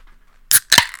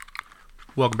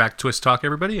Welcome back to Twist Talk,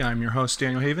 everybody. I'm your host,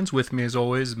 Daniel Havens. With me, as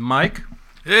always, Mike.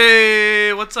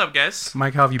 Hey, what's up, guys?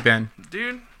 Mike, how have you been?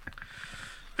 Dude,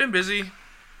 been busy.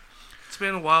 It's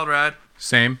been a wild ride.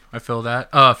 Same. I feel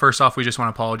that. First off, we just want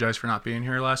to apologize for not being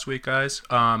here last week, guys.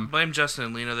 Blame Justin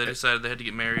and Lena. They decided they had to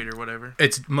get married or whatever.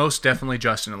 It's most definitely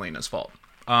Justin and Lena's fault.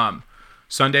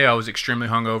 Sunday, I was extremely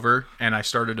hungover, and I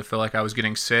started to feel like I was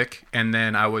getting sick, and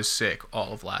then I was sick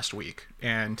all of last week.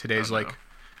 And today's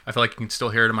I feel like you can still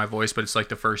hear it in my voice, but it's like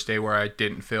the first day where I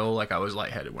didn't feel like I was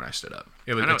lightheaded when I stood up.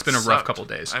 It's been a rough couple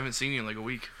days. I haven't seen you in like a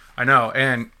week. I know,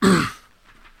 and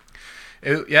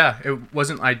it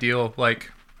wasn't ideal.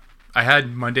 Like, I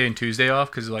had Monday and Tuesday off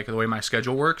because like the way my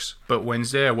schedule works, but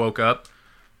Wednesday I woke up,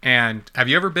 and have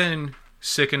you ever been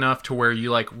sick enough to where you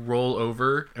like roll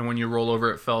over, and when you roll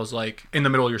over it feels like in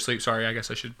the middle of your sleep, sorry, I guess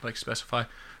I should like specify,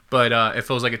 but it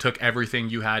feels like it took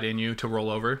everything you had in you to roll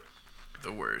over?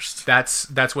 The worst.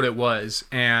 That's what it was.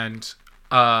 And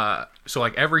so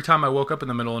like every time I woke up in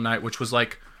the middle of the night, which was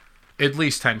like at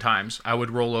least 10 times, I would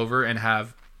roll over and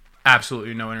have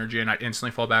absolutely no energy, and I'd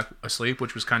instantly fall back asleep,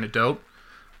 which was kind of dope.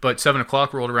 But 7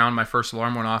 o'clock rolled around, my first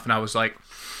alarm went off, and I was like,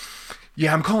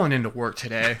 yeah, I'm calling into work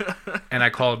today. And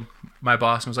I called my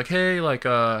boss and was like, hey, like,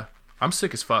 I'm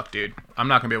sick as fuck, dude. I'm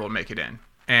not going to be able to make it in.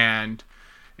 And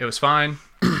it was fine.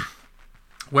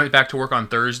 Went back to work on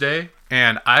Thursday,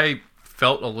 and I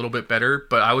felt a little bit better,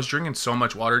 but I was drinking so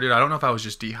much water, dude. I don't know if I was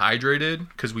just dehydrated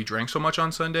because we drank so much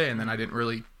on Sunday, and then I didn't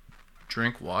really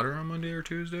drink water on Monday or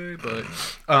Tuesday, but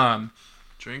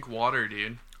Drink water,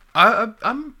 dude.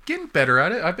 I'm getting better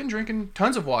at it. I've been drinking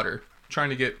tons of water,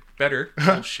 trying to get better.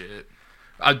 Bullshit.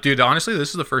 Dude, honestly, this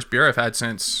is the first beer I've had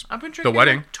since I've been drinking the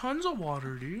wedding. like, tons of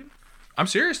water, dude. I'm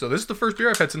serious, though. This is the first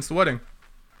beer I've had since the wedding.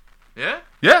 Yeah?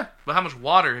 Yeah, But how much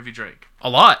water have you drank? a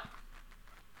lot.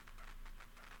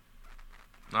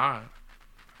 Alright.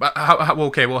 But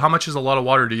okay, well, how much is a lot of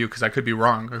water to you? Because I could be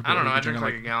wrong. I don't know. I drink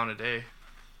like a gallon a day.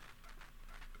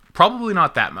 Probably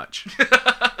not that much.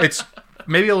 It's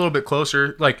maybe a little bit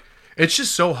closer. Like, it's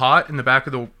just so hot in the back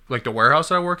of the warehouse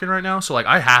that I work in right now. So like,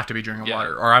 I have to be drinking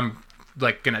water, or I'm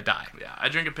like gonna die. Yeah, I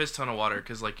drink a piss ton of water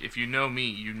because like if you know me,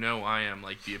 you know I am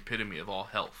like the epitome of all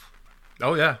health.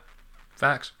 Oh yeah,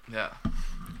 facts. Yeah.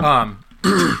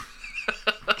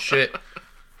 Shit.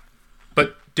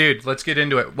 But dude, let's get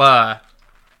into it. How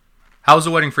was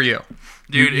the wedding for you?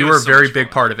 Dude, you were a very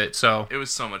big part of it. So it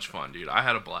was so much fun, dude. I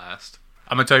had a blast.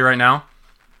 I'm gonna tell you right now,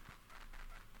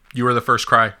 you were the first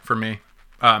cry for me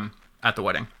at the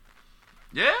wedding.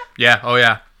 Yeah? Yeah. Oh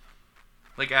yeah.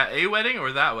 Like at a wedding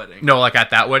or that wedding? No, like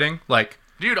at that wedding, like.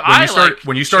 Dude,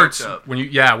 when you started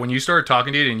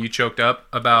talking to it and you choked up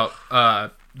about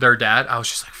their dad, I was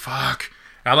just like, fuck.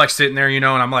 And I'm like sitting there, and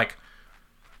I'm like,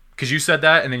 because you said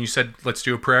that, and then you said, let's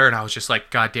do a prayer, and I was just like,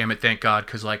 God damn it, thank God,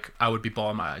 because like I would be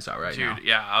bawling my eyes out right now. Dude,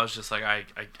 yeah, I was just like,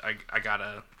 I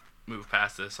gotta move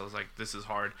past this. I was like, this is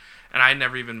hard. And I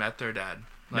never even met their dad.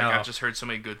 Like, I've just heard so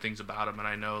many good things about him, and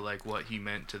I know like what he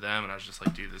meant to them, and I was just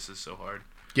like, dude, this is so hard.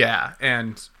 Yeah,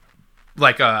 and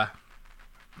like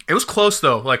it was close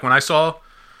though. Like it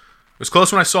was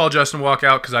close when I saw Justin walk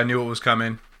out because I knew it was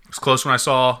coming. It was close when I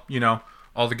saw,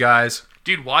 all the guys.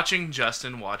 Dude, watching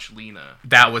Justin watch Lena.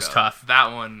 That was tough.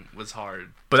 That one was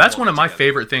hard. But that's one of my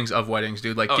favorite things of weddings,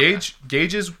 dude. Like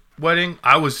Gage's wedding,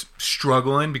 I was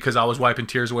struggling because I was wiping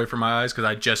tears away from my eyes because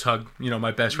I just hugged,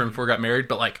 my best friend before I got married.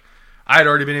 But like, I had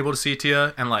already been able to see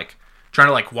Tia, and like trying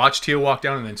to like watch Tia walk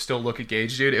down and then still look at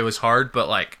Gage, dude. It was hard, but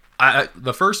like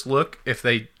the first look, if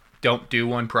they don't do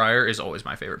one prior, is always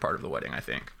my favorite part of the wedding, I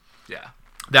think. Yeah.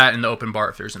 That and the open bar,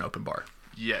 if there's an open bar.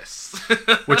 Yes.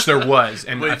 Which there was.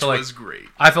 And Which I feel like, was great.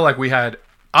 I feel like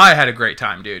I had a great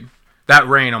time, dude. That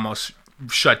rain almost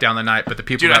shut down the night, but the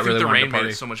people that really wanted to party. I think the rain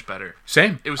made it so much better.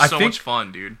 Same. It was so much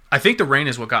fun, dude. I think the rain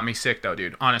is what got me sick, though,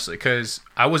 dude, honestly, because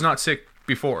I was not sick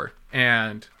before,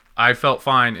 and I felt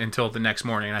fine until the next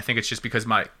morning, and I think it's just because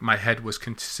my head was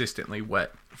consistently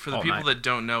wet. For the people that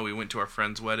don't know, we went to our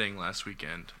friend's wedding last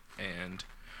weekend, and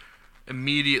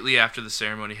immediately after the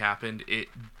ceremony happened, it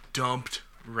dumped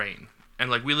rain. And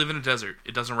like, we live in a desert.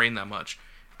 It doesn't rain that much.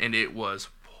 And it was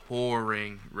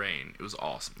pouring rain. It was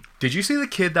awesome. Did you see the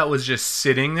kid that was just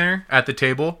sitting there at the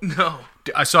table? No.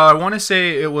 So I want to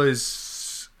say it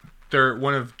was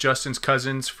one of Justin's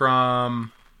cousins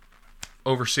from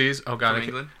overseas. Oh God, from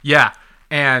England? Yeah,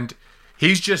 and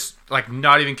he's just like,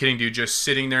 not even kidding, dude, just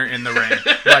sitting there in the rain.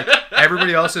 Like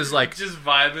everybody else is like just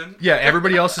vibing. Yeah,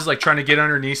 everybody else is like trying to get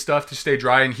underneath stuff to stay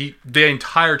dry, and the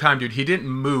entire time, dude, he didn't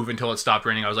move until it stopped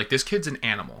raining. I was like, this kid's an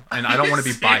animal, and I don't want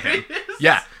to be by him.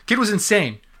 Yeah, kid was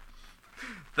insane.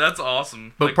 That's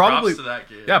awesome. But like, probably, props to that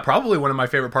kid. yeah, probably one of my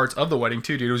favorite parts of the wedding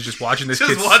too, dude. Was just watching this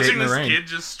just kid watching sit in the this rain. kid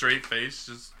just straight face,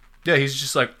 just Yeah, he's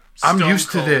just like, I'm Stone used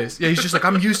cold. to this. Yeah, he's just like,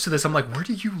 I'm used to this. I'm like, where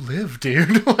do you live,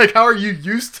 dude? Like, how are you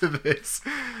used to this?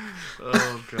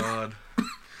 oh god.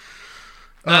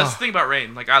 That's the thing about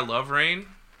rain. Like, I love rain,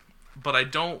 but I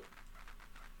don't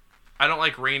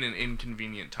like rain in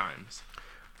inconvenient times.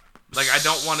 Like, I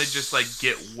don't want to just like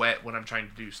get wet when I'm trying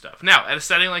to do stuff. Now, at a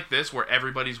setting like this where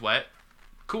everybody's wet,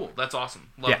 cool. That's awesome.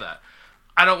 Love that.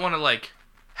 I don't want to like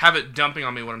have it dumping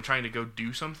on me when I'm trying to go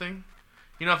do something.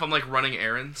 You know, if I'm like running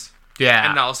errands. Yeah.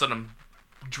 And all of a sudden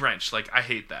I'm drenched. Like, I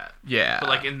hate that. Yeah. But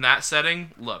like in that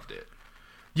setting, loved it.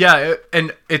 Yeah,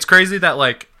 and it's crazy that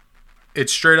like it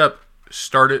straight up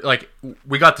started like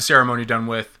we got the ceremony done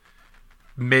with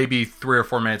maybe 3 or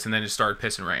 4 minutes and then it started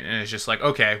pissing rain and it's just like,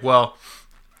 okay, well,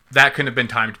 that couldn't have been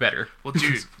timed better. Well,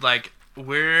 dude, like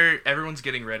everyone's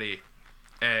getting ready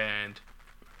and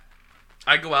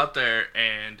I go out there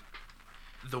and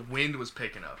the wind was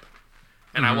picking up.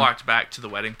 And I walked back to the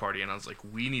wedding party and I was like,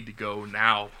 we need to go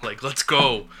now. Like, let's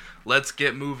go. Let's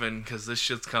get moving because this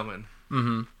shit's coming.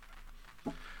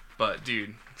 But,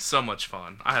 dude, so much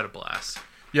fun. I had a blast.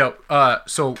 Yo,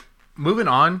 so moving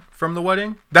on from the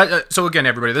wedding. So again,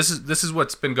 everybody, this is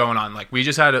what's been going on. Like, we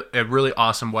just had a really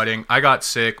awesome wedding. I got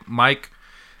sick. Mike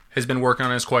has been working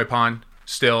on his koi pond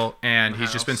still, and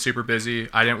he's just been super busy.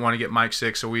 I didn't want to get Mike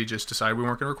sick, so we just decided we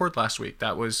weren't going to record last week.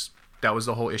 That was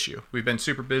the whole issue. We've been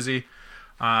super busy.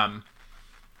 And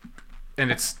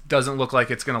it doesn't look like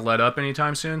it's going to let up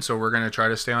anytime soon, so we're going to try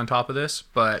to stay on top of this,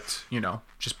 but, you know,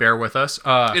 just bear with us.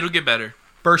 It'll get better.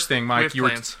 First thing, Mike, We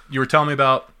have you were telling me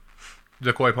about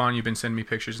the koi pond. You've been sending me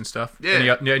pictures and stuff.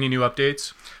 Yeah. Any new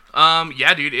updates?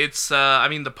 Yeah, dude, it's, I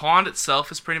mean, the pond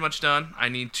itself is pretty much done. I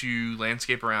need to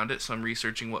landscape around it, so I'm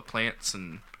researching what plants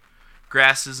and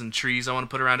grasses and trees I want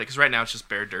to put around it, because right now it's just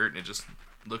bare dirt and it just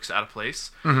looks out of place.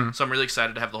 So I'm really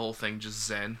excited to have the whole thing just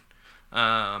zen.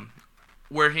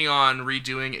 Working on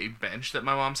redoing a bench that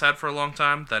my mom's had for a long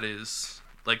time. That is,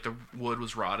 like, the wood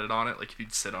was rotted on it. Like, if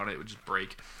you'd sit on it, it would just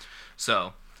break.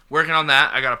 So, working on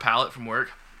that. I got a pallet from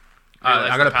work.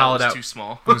 I got a pallet was out. too small.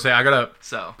 I was gonna say I got a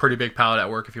So, pretty big pallet at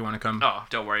work if you want to come. oh,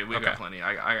 don't worry. We Okay. got plenty.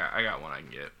 I got one I can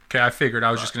get. Okay, I figured.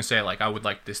 I was just gonna say like I would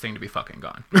like this thing to be fucking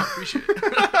gone. Appreciate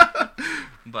it.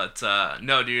 But,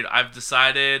 no, dude.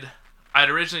 I'd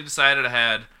originally decided I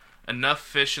had enough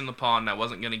fish in the pond and I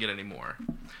wasn't going to get any more.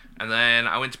 And then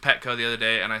I went to Petco the other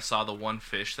day and I saw the one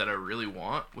fish that I really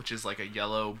want, which is like a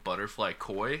yellow butterfly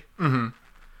koi. And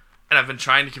I've been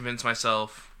trying to convince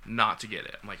myself not to get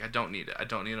it. I'm like, I don't need it. I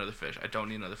don't need another fish. I don't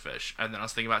need another fish. And then I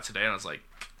was thinking about it today and I was like,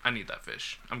 I need that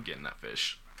fish. I'm getting that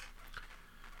fish.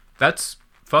 That's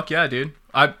fuck yeah, dude.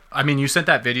 I mean, you sent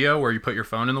that video where you put your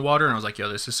phone in the water and I was like, yo,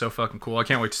 this is so fucking cool. I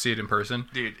can't wait to see it in person.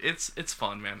 Dude, it's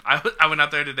fun, man. I went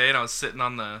out there today and I was sitting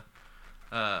on one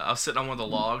of the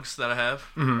logs that I have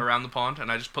around the pond,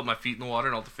 and I just put my feet in the water,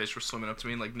 and all the fish were swimming up to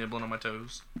me and like nibbling on my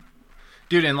toes.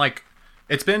 Dude, and like,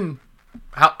 it's been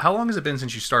how long has it been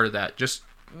since you started that? Just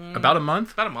about a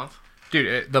month? About a month.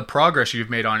 Dude, the progress you've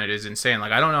made on it is insane.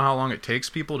 Like, I don't know how long it takes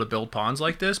people to build ponds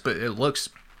like this, but it looks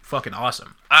fucking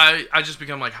awesome. I just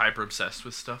become like hyper obsessed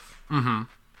with stuff.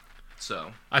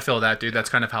 So I feel that, dude. That's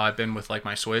kind of how I've been with like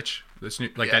my Switch. This new,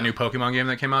 like that new Pokemon game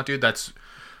that came out, dude. That's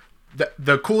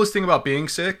the coolest thing about being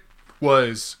sick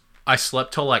was I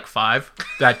slept till like 5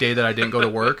 that day that I didn't go to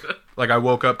work. Like, I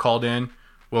woke up, called in,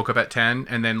 woke up at 10,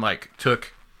 and then like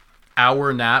took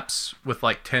hour naps with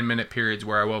like 10-minute periods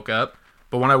where I woke up.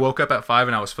 But when I woke up at 5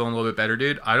 and I was feeling a little bit better,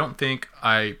 dude, I don't think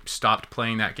I stopped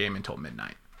playing that game until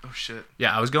midnight. oh shit.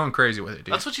 Yeah, I was going crazy with it,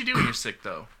 dude. That's what you do when you're sick,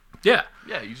 though. Yeah.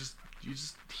 Yeah, you just.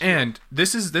 And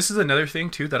this is another thing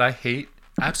too that I hate,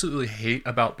 absolutely hate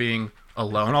about being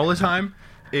alone all the time.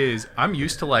 Is I'm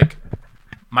used to like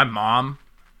my mom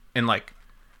and like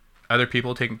other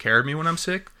people taking care of me when I'm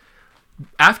sick.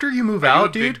 After you move out, you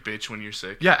a dude. big bitch when you're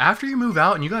sick. Yeah, after you move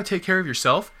out and you gotta take care of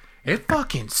yourself, it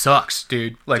fucking sucks,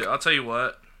 dude. Like, Dude, I'll tell you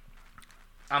what.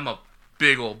 I'm a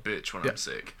big old bitch when I'm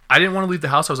sick. I didn't want to leave the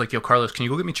house. I was like, yo, Carlos, can you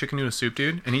go get me chicken noodle soup,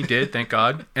 dude? And he did, thank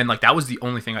God. And like, that was the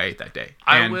only thing I ate that day.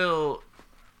 I And will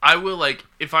like,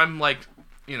 if I'm like,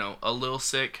 you know, a little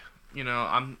sick, you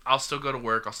know, I'll still go to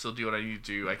work. I'll still do what I need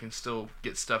to do. I can still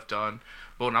get stuff done.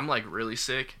 But when I'm like really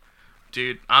sick,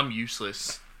 dude, I'm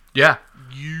useless. Yeah.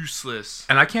 Useless.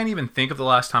 And I can't even think of the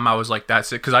last time I was like that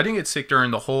sick, because I didn't get sick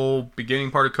during the whole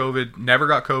beginning part of COVID. Never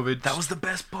got COVID. That was the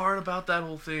best part about that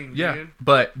whole thing, yeah. dude.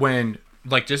 But when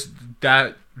like just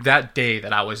that day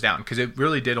that I was down, because it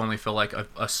really did only feel like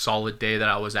a solid day that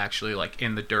I was actually like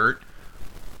in the dirt.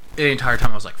 the entire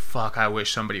time I was like, fuck, I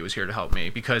wish somebody was here to help me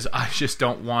because I just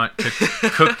don't want to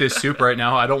cook this soup right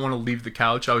now. I don't want to leave the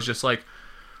couch. I was just like,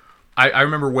 I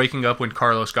remember waking up when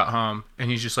Carlos got home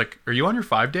and he's just like, are you on your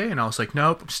 5-day? And I was like,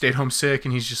 nope, stayed home sick.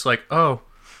 And he's just like, oh,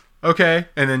 okay.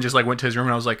 And then just like went to his room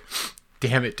and I was like,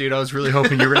 damn it, dude. I was really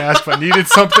hoping you were going to ask if I needed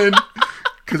something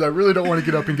because I really don't want to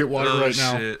get up and get water right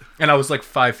now. And I was like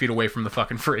 5 feet away from the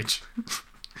fucking fridge.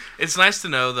 It's nice to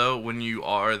know, though, when you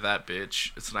are that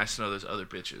bitch, it's nice to know there's other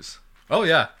bitches. Oh,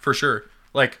 yeah, for sure.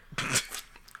 Like,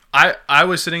 I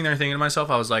was sitting there thinking to myself,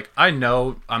 I was like, I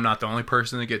know I'm not the only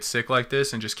person that gets sick like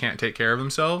this and just can't take care of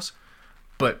themselves.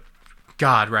 But,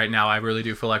 God, right now, I really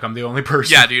do feel like I'm the only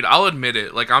person. Yeah, dude, I'll admit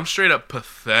it. Like, I'm straight up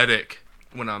pathetic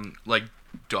when I'm, like,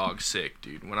 dog sick,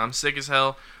 dude. When I'm sick as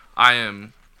hell,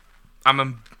 I'm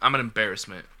an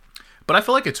embarrassment. But I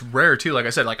feel like it's rare, too. Like I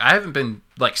said, like I haven't been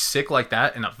like sick like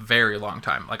that in a very long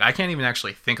time. Like, I can't even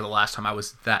actually think of the last time I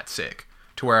was that sick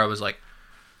to where I was like...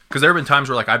 Because there have been times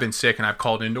where, like, I've been sick and I've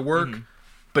called into work,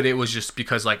 but it was just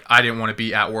because, like, I didn't want to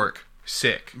be at work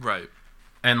sick. Right.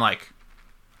 And, like,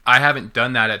 I haven't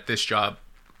done that at this job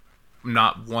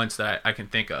not once that I can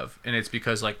think of. And it's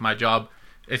because, like, my job,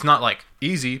 it's not, like,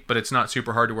 easy, but it's not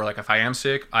super hard to where, like, if I am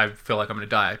sick, I feel like I'm going to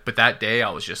die. But that day, I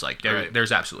was just like,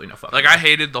 there's absolutely no fucking Like, way. I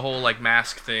hated the whole, like,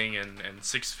 mask thing and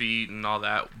 6 feet and all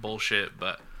that bullshit,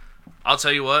 but I'll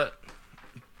tell you what,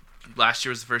 last year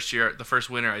was the first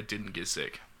winter I didn't get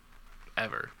sick.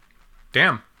 Ever.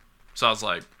 Damn. So I was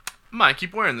like, I might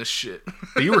keep wearing this shit.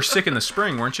 But you were sick in the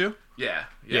spring, weren't you? Yeah.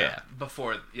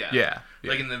 Before, Yeah.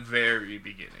 Like in the very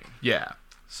beginning. Yeah.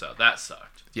 So that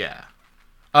sucked. Yeah.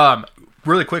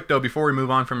 Really quick though, before we move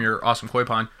on from your awesome koi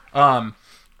pond, I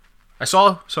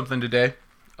saw something today.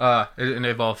 It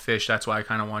involved fish. That's why I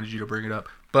kind of wanted you to bring it up.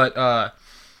 But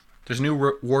there's a new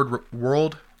world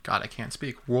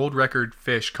record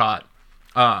fish caught.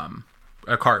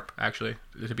 A carp, actually,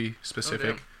 to be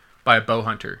specific, by a bow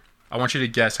hunter. I want you to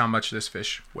guess how much this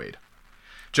fish weighed.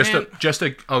 Just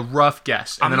a rough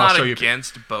guess, and I'm then not I'll show you.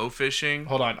 against bow fishing.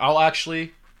 Hold on, I'll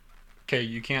actually. Okay,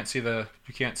 you can't see the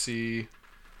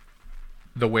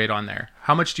weight on there.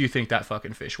 How much do you think that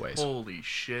fucking fish weighs? Holy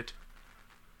shit!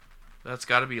 That's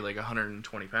got to be like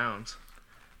 120 pounds.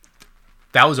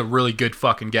 That was a really good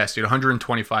fucking guess, dude.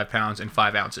 125 pounds and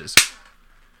 5 ounces.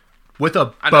 With a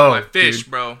bow, I know my fish, dude.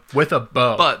 bro. With a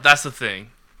bow. But that's the thing.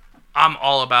 I'm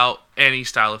all about any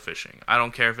style of fishing. I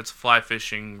don't care if it's fly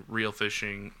fishing, reel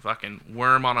fishing, fucking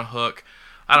worm on a hook.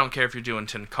 I don't care if you're doing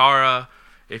tenkara,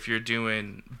 if you're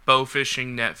doing bow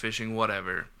fishing, net fishing,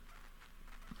 whatever.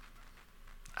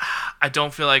 I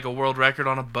don't feel like a world record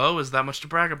on a bow is that much to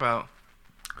brag about.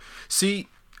 See...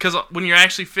 Because when you're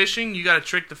actually fishing, you got to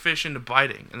trick the fish into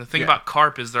biting. And the thing about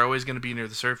carp is they're always going to be near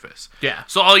the surface. Yeah.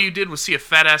 So all you did was see a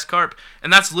fat-ass carp,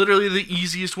 and that's literally the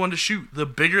easiest one to shoot. The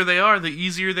bigger they are, the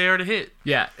easier they are to hit.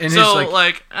 Yeah. And so,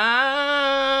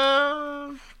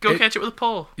 go catch it with a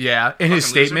pole. Yeah. In his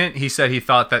Fucking statement, he said he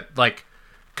thought that, like,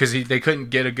 because they couldn't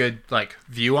get a good, like,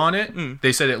 view on it,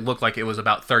 they said it looked like it was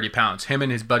about 30 pounds. Him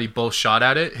and his buddy both shot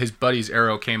at it. His buddy's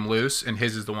arrow came loose, and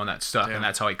his is the one that stuck, and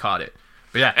that's how he caught it.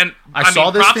 But yeah, and I saw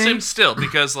this props thing. to him still,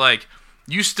 because, like,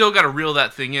 you still got to reel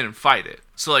that thing in and fight it.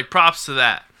 So, like, props to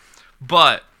that.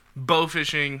 But bow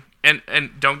fishing, and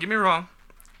don't get me wrong,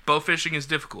 bow fishing is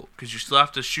difficult, because you still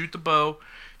have to shoot the bow,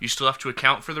 you still have to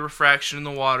account for the refraction in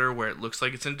the water, where it looks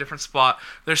like it's in a different spot.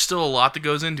 There's still a lot that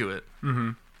goes into it.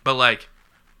 Mm-hmm. But, like,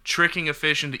 tricking a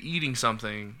fish into eating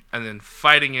something, and then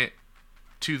fighting it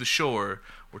to the shore,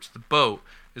 or to the boat,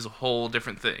 is a whole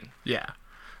different thing. Yeah.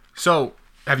 So...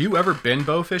 Have you ever been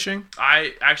bow fishing?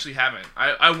 I actually haven't.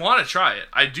 I want to try it.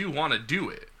 I do want to do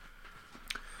it.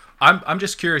 I'm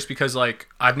just curious because, like,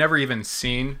 I've never even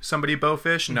seen somebody bow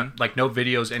fish. No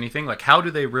videos, anything. Like, how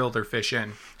do they reel their fish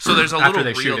in? So there's a little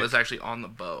reel that's actually on the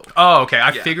bow. Oh, okay.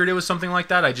 I figured it was something like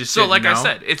that. I just didn't know. I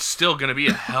said, it's still going to be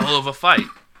a hell of a fight.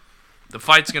 The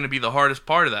fight's going to be the hardest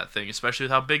part of that thing, especially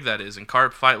with how big that is. And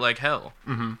carp fight like hell.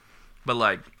 Mm-hmm. But,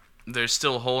 like, there's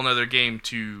still a whole nother game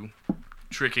to...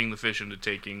 tricking the fish into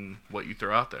taking what you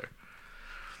throw out there.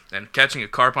 And catching a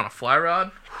carp on a fly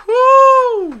rod,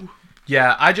 whoo!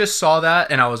 Yeah, I just saw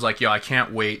that, and I was like, yo, I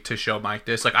can't wait to show Mike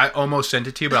this. Like, I almost sent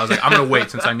it to you, but I was like, I'm going to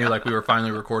wait since I knew, like, we were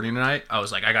finally recording tonight. I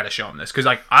was like, I got to show him this. Because,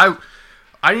 like, I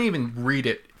didn't even read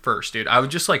it first, dude. I was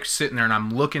just, like, sitting there, and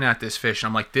I'm looking at this fish, and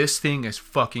I'm like, this thing is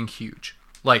fucking huge.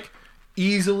 Like,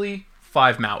 easily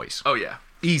 5 Mauis. Oh, yeah.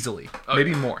 Easily.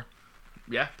 Maybe more.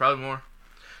 Yeah, probably more.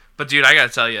 But, dude, I got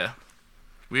to tell you,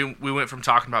 we went from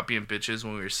talking about being bitches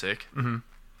when we were sick. Mm-hmm.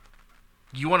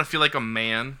 You want to feel like a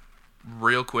man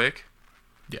real quick?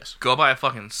 Yes. Go buy a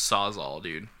fucking Sawzall,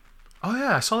 dude. Oh,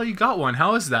 yeah. I saw that you got one.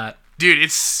 How is that? Dude,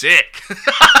 it's sick.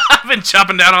 I've been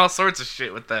chopping down all sorts of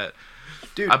shit with that.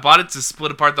 Dude, I bought it to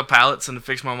split apart the pallets and to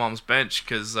fix my mom's bench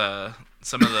because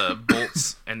some of the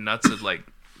bolts and nuts had like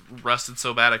rusted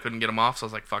so bad I couldn't get them off. So I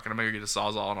was like, "Fuck it, I'm gonna get a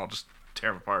Sawzall and I'll just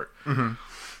tear them apart." Mm-hmm.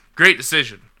 Great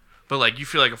decision, but like you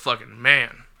feel like a fucking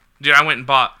man, dude. I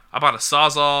bought a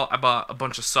Sawzall. I bought a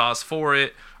bunch of saws for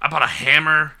it. I bought a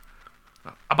hammer.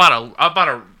 I bought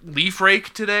a leaf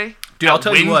rake today. Dude, I'll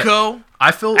tell you what. Winco.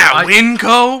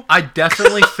 I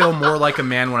definitely feel more like a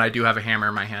man when I do have a hammer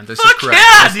in my hand. This is Fuck correct.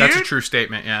 yeah, That's a dude. true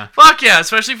statement, yeah. Fuck yeah,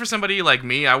 especially for somebody like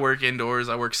me. I work indoors.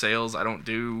 I work sales. I don't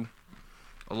do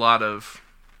a lot of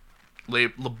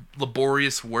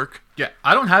laborious work. Yeah,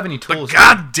 I don't have any But tools.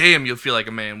 goddamn, you'll feel like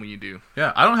a man when you do.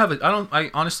 Yeah, I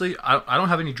honestly don't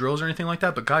have any drills or anything like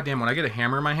that, but goddamn, when I get a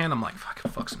hammer in my hand, I'm like,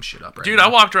 fuck some shit up right Dude, now. I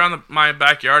walked around my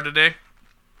backyard today,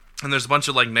 and there's a bunch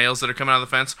of like nails that are coming out of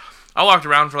the fence. I walked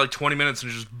around for like 20 minutes and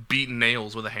just beating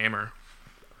nails with a hammer.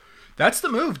 That's the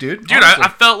move, dude. Dude,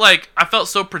 honestly. I felt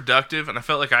so productive, and I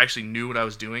felt like I actually knew what I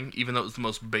was doing, even though it was the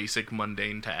most basic,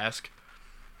 mundane task.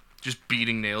 Just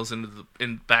beating nails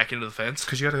back into the fence.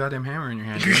 Because you had a goddamn hammer in your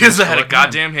hand. Dude. Because I had a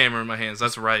goddamn hammer in my hands.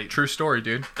 That's right. True story,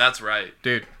 dude. That's right.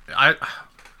 Dude, I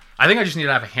think I just need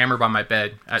to have a hammer by my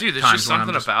bed at Dude, there's times just when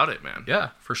something about it, man. Yeah,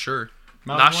 for sure.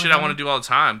 Not shit I want to do all the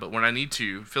time, but when I need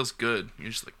to, it feels good. You're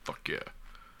just like, fuck yeah.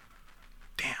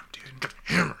 Damn, dude. Got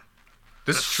a hammer.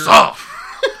 This is true. Soft.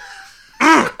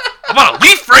 I bought a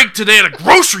leaf rake today at a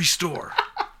grocery store.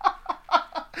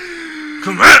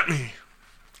 Come at me.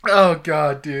 Oh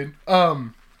god, dude.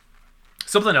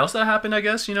 Something else that happened, I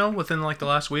guess, within like the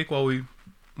last week while we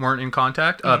weren't in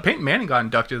contact. Peyton Manning got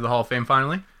inducted to the Hall of Fame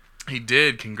finally. He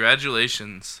did.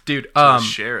 Congratulations, dude. To the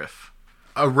sheriff.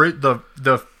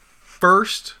 The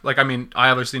first, I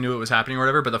obviously knew it was happening or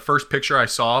whatever, but the first picture I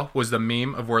saw was the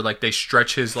meme of where like they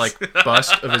stretch his like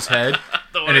bust of his head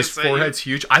and his forehead's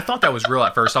huge. I thought that was real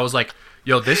at first. I was like,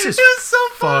 yo, this is so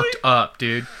fucked up,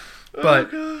 dude.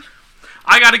 But God.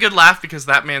 I got a good laugh because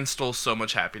that man stole so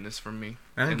much happiness from me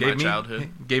in my childhood.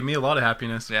 It gave me a lot of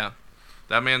happiness. Yeah.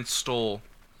 That man stole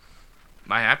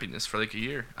my happiness for like a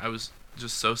year. I was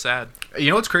just so sad. You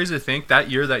know what's crazy to think?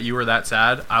 That year that you were that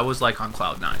sad, I was like on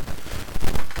cloud 9.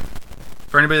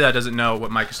 For anybody that doesn't know what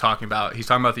Mike is talking about, he's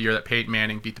talking about the year that Peyton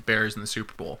Manning beat the Bears in the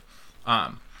Super Bowl.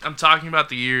 I'm talking about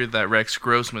the year that Rex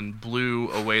Grossman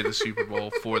blew away the Super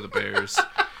Bowl for the Bears,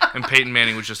 and Peyton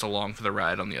Manning was just along for the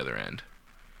ride on the other end.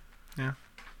 Yeah.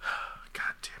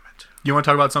 God damn it. You want to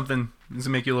talk about something to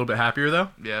make you a little bit happier, though?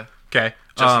 Yeah. Okay.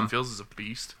 Justin Fields is a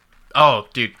beast. Oh,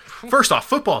 dude. First off,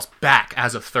 football's back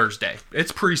as of Thursday.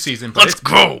 It's preseason, but Let's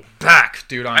go back,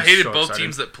 dude. I hated so both excited.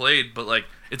 teams that played, but like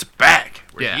it's back.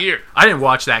 We're here. I didn't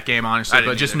watch that game honestly,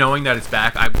 but just knowing that it's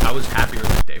back, I was happier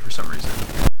that day for some reason.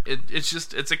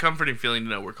 It's a comforting feeling to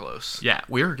know we're close. Yeah,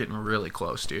 we were getting really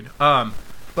close, dude.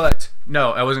 But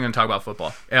no, I wasn't gonna talk about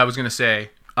football. I was gonna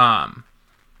say,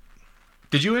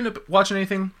 did you end up watching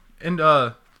anything in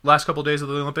last couple of days of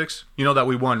the Olympics? You know that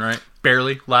we won, right?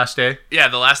 Barely, last day. Yeah,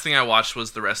 the last thing I watched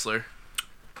was The Wrestler.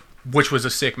 Which was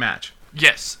a sick match.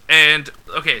 Yes, and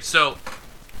okay, so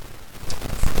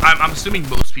I'm assuming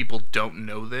most people don't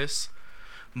know this,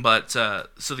 but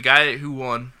so the guy who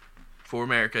won for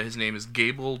America, his name is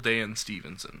Gable Dan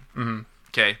Stevenson. Mm-hmm.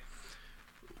 Okay,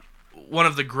 one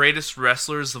of the greatest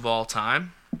wrestlers of all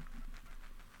time.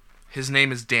 His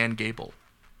name is Dan Gable.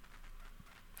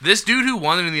 This dude who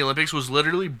won in the Olympics was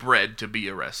literally bred to be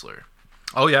a wrestler.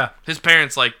 Oh yeah, his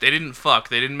parents they didn't fuck,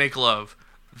 they didn't make love,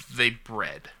 they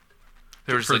bred.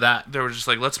 They were just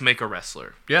like, let's make a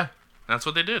wrestler. Yeah, that's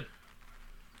what they did.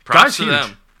 Props to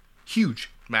them. Huge,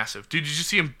 massive. Dude, did you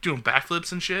see him doing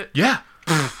backflips and shit? Yeah,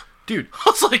 dude. I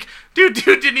was like, dude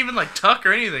didn't even like tuck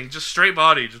or anything, just straight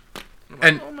body.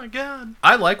 And oh my god,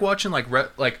 I like watching like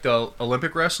the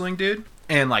Olympic wrestling, dude.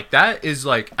 And like that is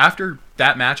like after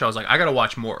that match, I was like, I gotta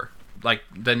watch more. Like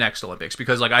the next Olympics,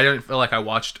 because like I didn't feel like I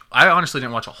honestly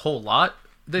didn't watch a whole lot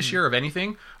this year of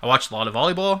anything. I watched a lot of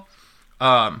volleyball,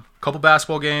 couple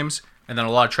basketball games, and then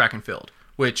a lot of track and field,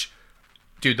 which,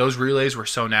 dude, those relays were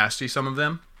so nasty, some of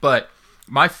them. But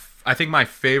I think my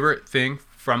favorite thing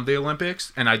from the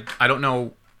Olympics, and I don't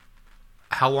know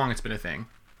how long it's been a thing,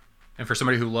 and for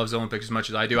somebody who loves the Olympics as much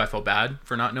as I do, I feel bad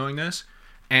for not knowing this.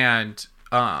 And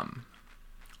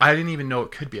I didn't even know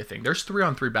it could be a thing. There's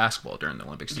 3-on-3 basketball during the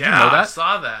Olympics. Did you know that? I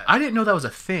saw that. I didn't know that was a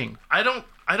thing. I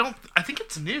think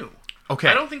it's new. Okay.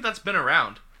 I don't think that's been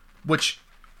around. Which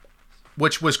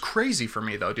was crazy for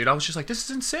me though, dude. I was just like, this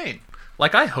is insane.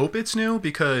 Like, I hope it's new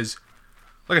because,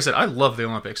 like I said, I love the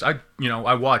Olympics. I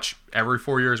watch every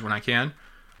 4 years when I can.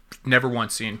 Never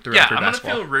once seen 3-on-3 basketball. I'm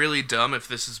gonna feel really dumb if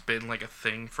this has been like a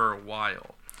thing for a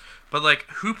while. But like,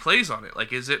 who plays on it?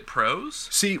 Like, is it pros?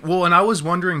 See, well, and I was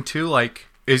wondering too, like,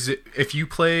 is it if you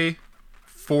play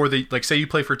for the, like, say you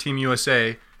play for Team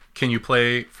USA, can you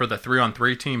play for the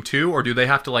 3-on-3 team too, or do they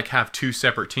have to like have two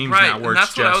separate teams Right, now? Where and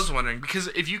that's it's what I just, was wondering. Because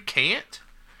if you can't,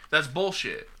 that's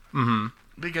bullshit. Mm-hmm.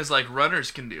 Because like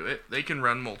runners can do it; they can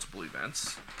run multiple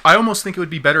events. I almost think it would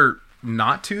be better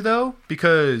not to though,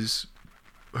 because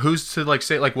who's to like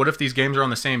say like what if these games are on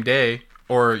the same day,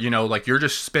 or you know like you're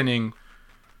just spending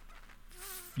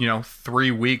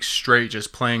 3 weeks straight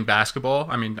just playing basketball.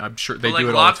 I mean, I'm sure they But, do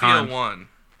like, it all the Latvia time. won,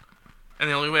 and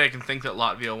the only way I can think that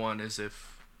Latvia won is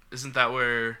if isn't that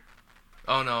where?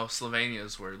 Oh no, Slovenia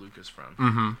is where Luca's from.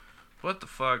 Mm-hmm. What the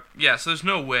fuck? Yeah, so there's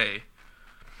no way.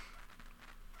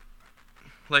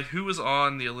 Like, who was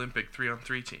on the Olympic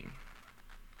 3-on-3 team?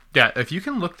 Yeah, if you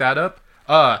can look that up.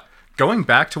 Going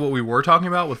back to what we were talking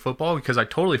about with football, because I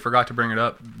totally forgot to bring it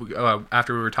up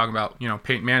after we were talking about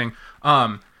Peyton Manning.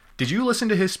 Did you listen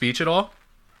to his speech at all?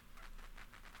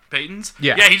 Peyton's?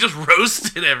 Yeah. Yeah, he just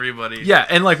roasted everybody. Yeah,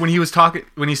 and like when he was talking,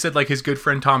 when he said like his good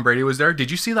friend Tom Brady was there,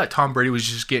 did you see that Tom Brady was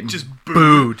just getting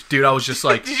booed? Dude, I was just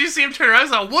like, Did you see him turn around? I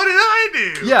was like, what did I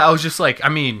do? yeah, I was just like, I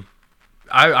mean,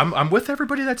 I'm with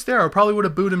everybody that's there. I probably would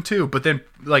have booed him too, but then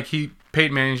like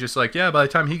Peyton Manning's just like, yeah, by the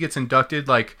time he gets inducted,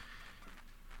 like,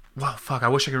 well, fuck, I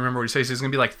wish I could remember what he says. It's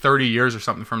gonna be like 30 years or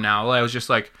something from now. I was just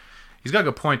like, he's got a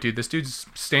good point, dude. This dude's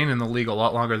staying in the league a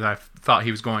lot longer than I thought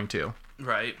he was going to.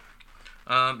 Right.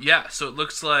 Yeah, so it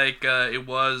looks like it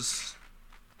was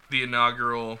the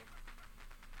inaugural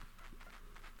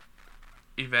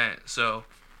event. So,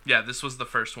 yeah, this was the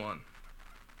first one.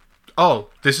 Oh,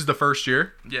 this is the first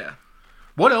year? Yeah.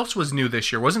 What else was new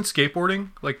this year? Wasn't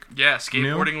skateboarding like? Yeah,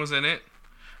 skateboarding was in it,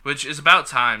 which is about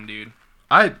time, dude.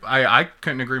 I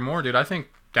couldn't agree more, dude. I think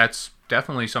that's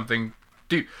definitely something,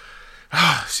 dude.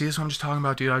 See, this is what I'm just talking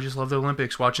about, dude. I just love the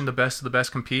Olympics, watching the best of the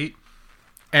best compete,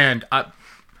 and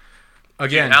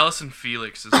again, Dude, Allison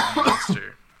Felix is a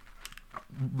monster.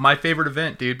 my favorite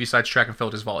event, dude, besides track and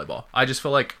field, is volleyball. I just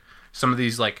feel like some of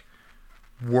these like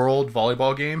world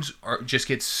volleyball games just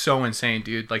get so insane,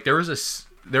 dude. Like there was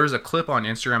a clip on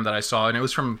Instagram that I saw, and it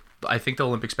was from I think the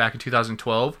Olympics back in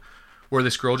 2012, where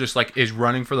this girl just like is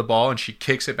running for the ball and she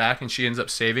kicks it back and she ends up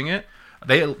saving it.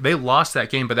 They lost that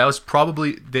game, but that was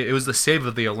probably it was the save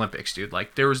of the Olympics, dude.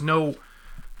 Like there was no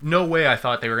way I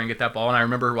thought they were gonna get that ball, and I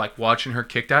remember like watching her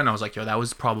kick that, and I was like, yo, that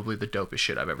was probably the dopest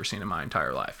shit I've ever seen in my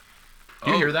entire life. Do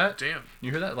you hear that? Damn.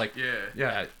 You hear that? Like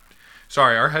Yeah.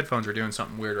 Sorry, our headphones are doing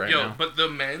something weird right Yo, now. but the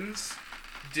men's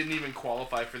didn't even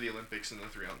qualify for the Olympics in the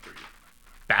 3-on-3.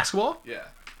 Basketball? Yeah.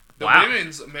 The Wow.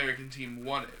 women's American team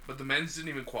won it, but the men's didn't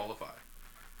even qualify.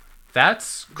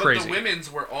 That's crazy. But the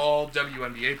women's were all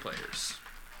WNBA players.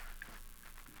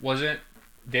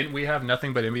 Didn't we have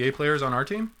nothing but NBA players on our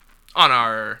team? On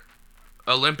our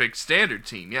Olympic standard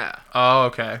team, yeah. Oh,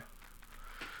 okay.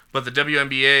 But the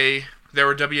WNBA, there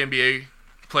were WNBA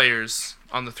players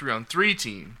on the 3-on-3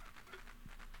 team,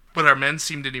 but our men's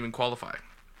team didn't even qualify.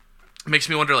 It makes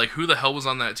me wonder, like, who the hell was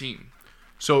on that team?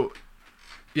 So,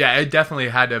 yeah, it definitely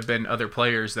had to have been other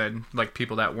players than, like,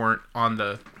 people that weren't on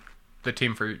the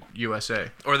team for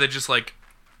USA. Or they just, like,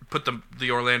 put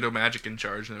the Orlando Magic in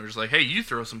charge, and they were just like, hey, you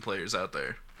throw some players out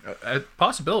there. A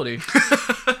possibility.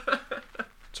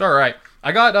 It's all right.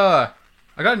 I got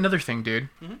another thing, dude,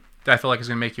 that I feel like is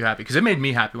going to make you happy, because it made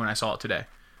me happy when I saw it today.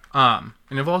 It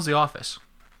involves The Office.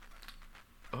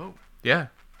 Oh. Yeah.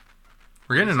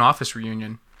 We're getting an Office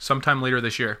reunion sometime later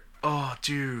this year. Oh,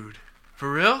 dude.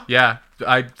 For real? Yeah.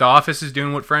 The Office is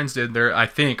doing what Friends did. I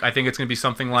think it's going to be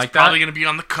something like that. Probably going to be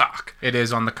on the cock. It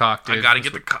is on the cock, dude. I got to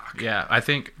get the cock. Yeah, I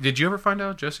think... Did you ever find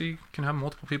out Jesse can have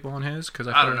multiple people on his? Cause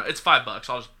I don't know. It's $5. I'll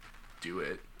just do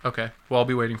it. Okay. Well, I'll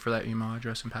be waiting for that email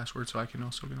address and password so I can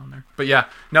also get on there. But yeah,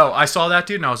 no, I saw that,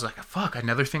 dude, and I was like, fuck,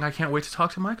 another thing I can't wait to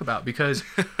talk to Mike about. Because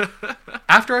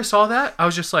after I saw that, I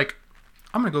was just like,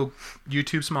 I'm going to go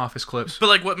YouTube some Office clips. But,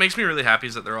 like, what makes me really happy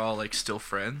is that they're all, like, still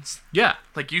friends. Yeah.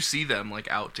 Like, you see them,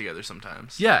 like, out together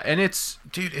sometimes. Yeah, and it's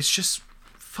just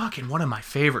fucking one of my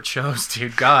favorite shows,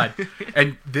 dude. God.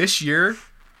 And this year,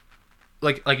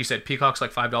 like you said, Peacock's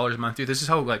like $5 a month, dude. This is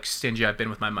how, like, stingy I've been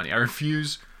with my money. I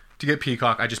refuse to get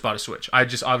Peacock. I just bought a Switch. I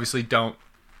just obviously don't,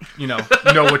 know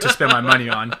what to spend my money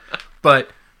on.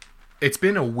 But it's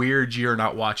been a weird year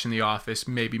not watching The Office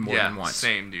maybe more than once.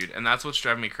 Same, dude. And that's what's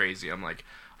driving me crazy. I'm like,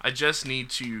 I just need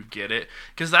to get it.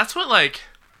 Because that's what, like,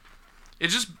 it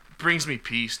just brings me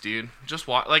peace, dude. Just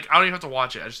watch. Like, I don't even have to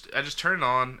watch it. I just turn it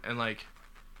on and, like,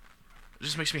 it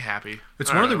just makes me happy.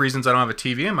 It's one of the reasons I don't have a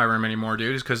TV in my room anymore,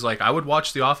 dude, is because, like, I would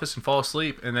watch The Office and fall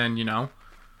asleep and then,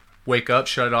 wake up,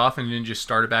 shut it off, and then just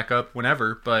start it back up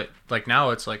whenever. But, like, now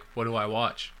it's like, what do I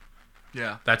watch?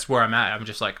 Yeah. That's where I'm at. I'm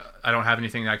just like, I don't have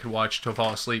anything that I could watch to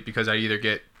fall asleep because I either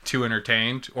get too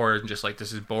entertained or just like,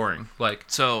 this is boring. Like,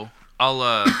 So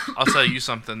I'll tell you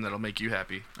something that'll make you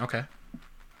happy. okay.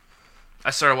 I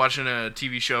started watching a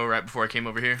TV show right before I came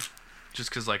over here,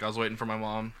 just because like I was waiting for my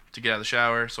mom to get out of the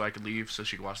shower so I could leave so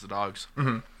she could watch the dogs.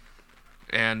 Mm-hmm.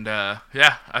 And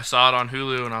yeah, I saw it on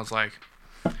Hulu and I was like,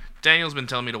 Daniel's been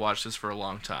telling me to watch this for a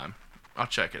long time. I'll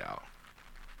check it out.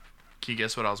 Can you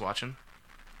guess what I was watching?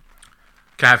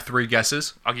 Can I have 3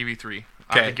 guesses? I'll give you 3.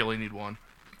 I Okay. think you only need 1.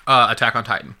 Attack on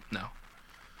Titan. No.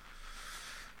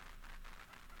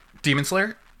 Demon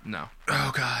Slayer? No.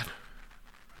 Oh, God.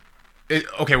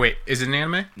 Okay, wait. Is it an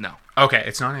anime? No. Okay,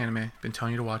 it's not an anime. Been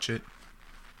telling you to watch it.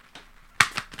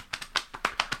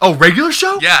 Oh, regular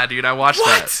show? Yeah, dude, I watched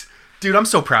that. What? Dude, I'm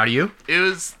so proud of you.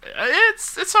 It's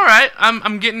all right. I'm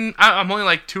only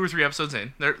like 2 or 3 episodes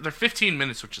in. They're 15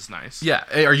 minutes, which is nice. Yeah.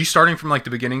 Hey, are you starting from like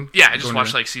the beginning? Yeah, I just Going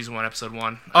watched to- like season 1, episode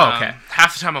 1. Oh, okay.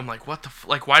 Half the time I'm like, what the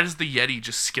like? Why does the Yeti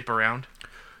just skip around?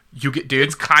 You get, dude.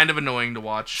 It's kind of annoying to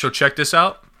watch. So check this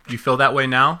out. You feel that way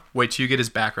now? Wait till you get his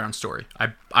background story.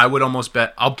 I would almost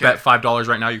bet. I'll bet $5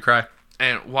 right now you cry.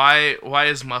 And why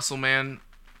is Muscle Man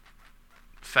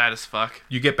fat as fuck?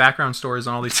 You get background stories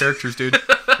on all these characters, dude.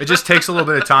 It just takes a little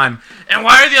bit of time. And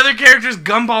why are the other characters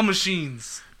gumball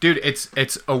machines? Dude, it's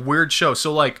a weird show.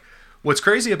 So like, what's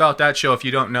crazy about that show, if you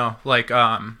don't know, like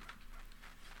the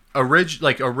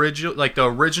original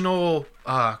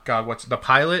God, what's the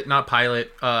pilot? Not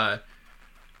pilot.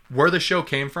 Where the show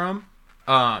came from,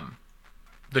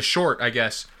 the short, I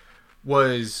guess,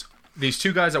 was these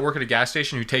 2 guys that work at a gas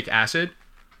station who take acid.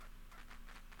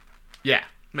 Yeah.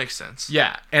 Makes sense.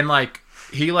 Yeah, and like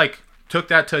he like took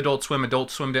that to Adult Swim.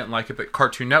 Adult Swim didn't like it, but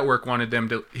Cartoon Network wanted him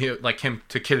to him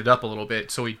to kid it up a little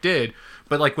bit, so he did.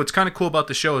 But like, what's kind of cool about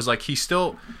the show is like he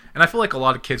still, and I feel like a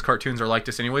lot of kids' cartoons are like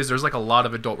this anyways. There's like a lot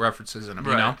of adult references in them,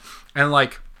 you know. And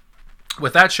like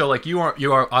with that show, like you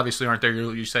are obviously aren't there.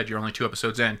 You said you're only 2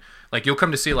 episodes in. Like you'll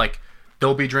come to see like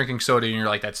they'll be drinking soda, and you're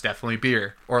like, that's definitely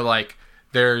beer. Or like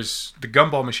there's the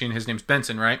gumball machine. His name's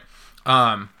Benson, right?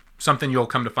 Something you'll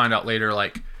come to find out later,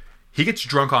 like he gets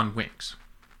drunk on wings.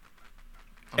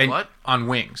 What? On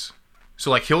wings. So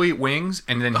like he'll eat wings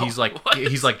and then he's like what?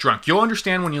 he's like drunk. You'll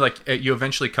understand when you like you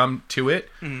eventually come to it.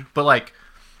 Mm-hmm. But like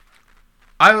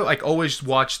I like always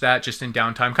watch that just in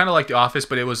downtime, kind of like The Office,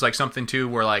 but it was like something too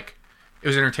where like it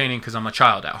was entertaining because I'm a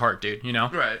child at heart, dude, you know?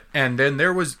 Right. And then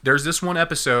there's this one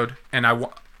episode, and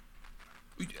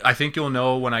I think you'll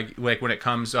know when when it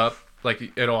comes up,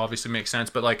 like it'll obviously make sense,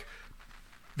 but like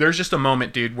there's just a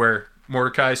moment, dude, where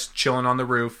Mordecai's chilling on the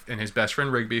roof, and his best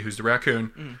friend Rigby, who's the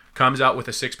raccoon, comes out with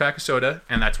a 6-pack of soda,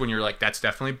 and that's when you're like, that's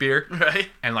definitely beer. Right.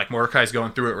 And like Mordecai's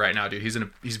going through it right now, dude.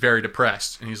 He's very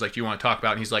depressed, and he's like, "Do you want to talk about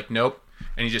it?" And he's like, "Nope."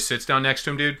 And he just sits down next to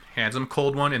him, dude, hands him a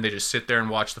cold one, and they just sit there and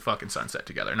watch the fucking sunset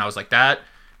together. And I was like, that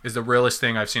is the realest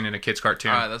thing I've seen in a kid's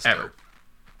cartoon That's ever. dope.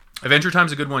 Adventure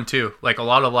Time's a good one too. Like a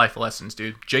lot of life lessons,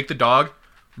 dude. Jake the dog,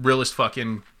 realest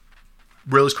cartoon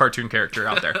character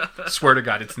out there. Swear to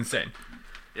God, it's insane.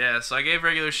 Yeah, so I gave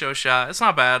regular show a shot. It's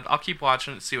not bad. I'll keep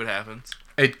watching it, see what happens.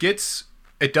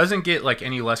 It doesn't get like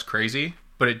any less crazy,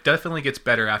 but it definitely gets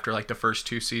better after like the first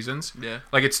 2 seasons. Yeah.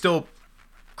 Like it's still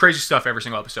crazy stuff every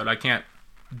single episode. I can't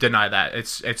deny that.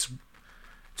 It's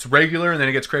regular, and then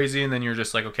it gets crazy, and then you're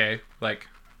just like, okay, like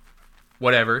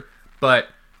whatever. But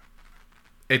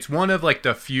it's one of like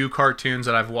the few cartoons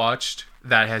that I've watched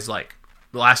that has like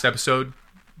the last episode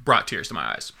brought tears to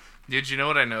my eyes. Did you know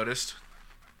what I noticed?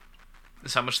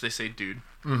 Is how much they say dude.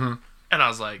 Mm-hmm. And I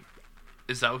was like,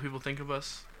 is that what people think of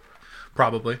us?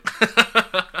 Probably.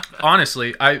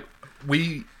 Honestly, I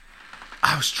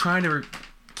was trying to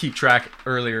keep track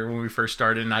earlier when we first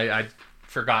started, and I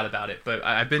forgot about it. But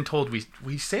I've been told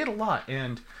we say it a lot,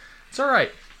 and it's all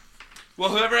right. Well,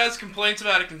 whoever has complaints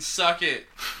about it can suck it.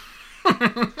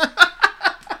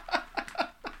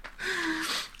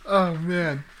 Oh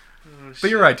man. Oh, But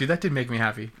you're right, dude. That did make me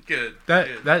happy. Good. That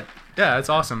good. That's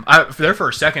awesome. There for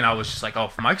a second, I was just like, oh,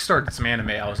 if Mike started some anime,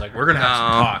 I was like, we're gonna have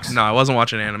some talks. No, I wasn't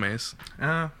watching animes.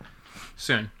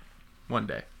 Soon, one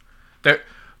day.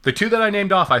 The 2 that I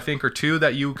named off, I think, are 2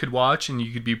 that you could watch and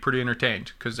you could be pretty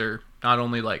entertained because they're not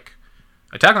only like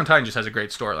Attack on Titan just has a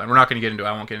great storyline. We're not going to get into it.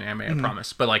 I won't get into anime, I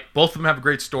promise. But like both of them have a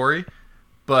great story.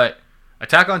 But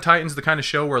Attack on Titan's the kind of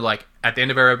show where like at the end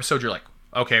of every episode, you're like,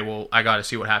 okay, well, I got to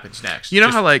see what happens next. You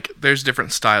know how like there's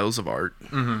different styles of art,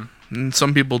 Mm-hmm. and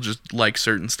some people just like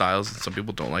certain styles, and some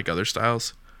people don't like other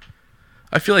styles.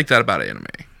 I feel like that about anime.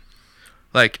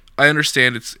 Like I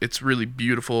understand it's really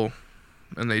beautiful,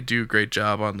 and they do a great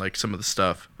job on like some of the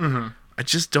stuff. Mm-hmm. I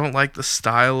just don't like the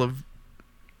style of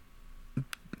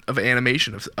of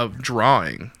animation of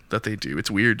drawing that they do.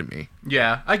 It's weird to me.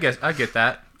 Yeah, I guess I get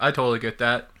that. I totally get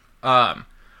that.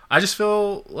 I just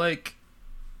feel like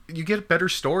you get better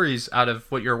stories out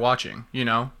of what you're watching, you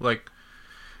know? Like,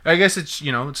 I guess it's,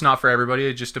 you know, it's not for everybody.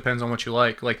 It just depends on what you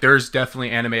like. Like, there's definitely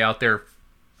anime out there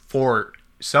for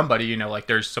somebody, you know, like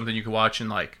there's something you could watch and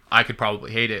like I could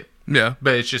probably hate it. Yeah.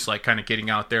 But it's just like kind of getting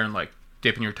out there and like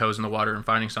dipping your toes in the water and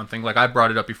finding something. Like I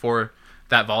brought it up before,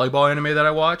 that volleyball anime that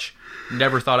I watch,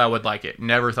 never thought I would like it.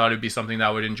 Never thought it'd be something that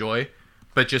I would enjoy.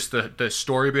 But just the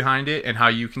story behind it and how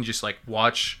you can just like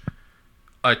watch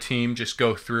a team just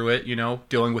go through it, you know,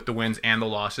 dealing with the wins and the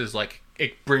losses, like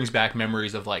it brings back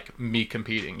memories of like me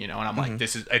competing, you know, and I'm like,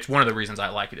 it's one of the reasons I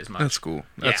like it as much. That's cool.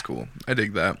 That's cool. I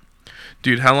dig that.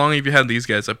 Dude, how long have you had these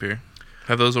guys up here?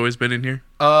 Have those always been in here?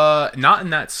 Not in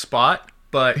that spot,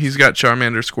 but he's got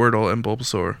Charmander, Squirtle, and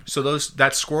Bulbasaur. So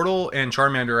that Squirtle and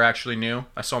Charmander are actually new.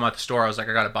 I saw them at the store. I was like,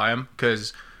 I gotta buy them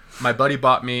because my buddy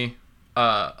bought me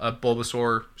a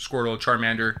Bulbasaur, Squirtle,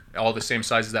 Charmander, all the same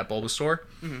size as that Bulbasaur.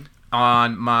 Mm-hmm.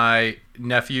 On my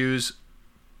nephew's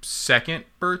first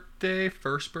birthday,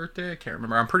 I can't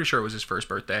remember. I'm pretty sure it was his first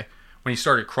birthday. When he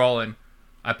started crawling,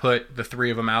 I put the three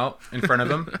of them out in front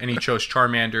of him, and he chose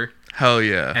Charmander. Hell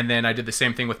yeah. And then I did the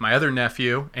same thing with my other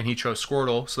nephew, and he chose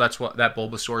Squirtle, so that's what that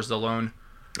Bulbasaur is, the lone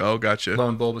gotcha.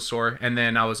 Lone Bulbasaur. And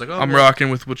then I was like, I'm rocking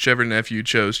with whichever nephew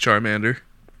chose Charmander.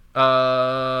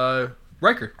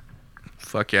 Riker.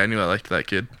 Fuck yeah, I knew I liked that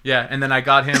kid. Yeah, and then I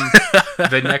got him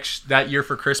that year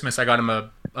for Christmas. I got him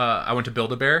I went to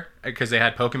Build-A-Bear because they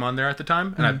had Pokemon there at the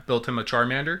time, and I built him a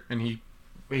Charmander, and he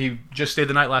just stayed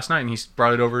the night last night, and he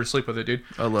brought it over to sleep with it, dude.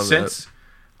 I love that. Since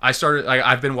I started,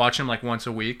 I've been watching him like once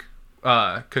a week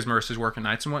because Marissa's working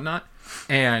nights and whatnot,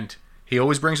 and he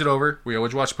always brings it over. We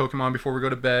always watch Pokemon before we go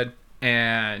to bed,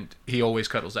 and he always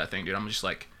cuddles that thing, dude. I'm just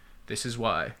like, this is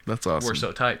why that's awesome. We're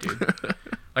so tight, dude.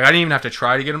 Like, I didn't even have to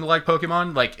try to get him to like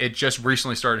Pokemon. Like, it just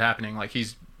recently started happening. Like,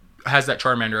 has that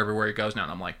Charmander everywhere he goes now,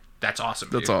 and I'm like, that's awesome,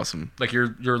 dude. That's awesome. Like,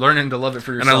 you're learning to love it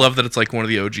for yourself. And I love that it's like one of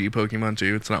the OG Pokemon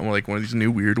too. It's not like one of these new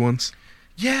weird ones.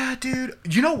 Yeah, dude.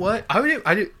 You know what?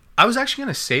 I was actually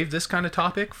gonna save this kind of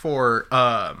topic for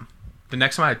the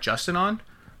next time I had Justin on,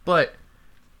 but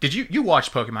did you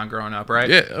watched Pokemon growing up, right?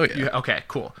 Yeah. Oh yeah. Okay,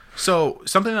 cool. So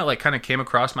something that like kind of came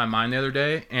across my mind the other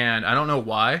day, and I don't know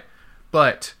why,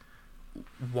 but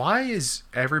why is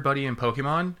everybody in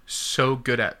Pokemon so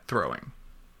good at throwing?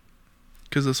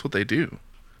 Because that's what they do.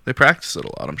 They practice it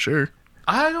a lot, I'm sure.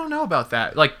 I don't know about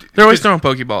that. Like, they're always throwing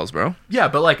Pokeballs, bro. Yeah,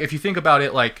 but like if you think about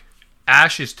it, like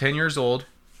Ash is 10 years old.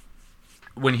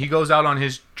 When he goes out on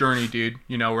his journey, dude,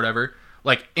 you know, whatever,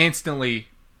 like instantly,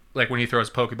 like when he throws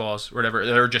Pokeballs or whatever,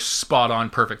 they're just spot on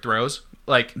perfect throws.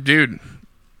 Like, dude,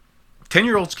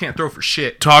 10-year-olds can't throw for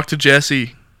shit. Talk to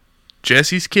Jesse.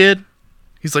 Jesse's kid,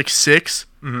 he's like 6.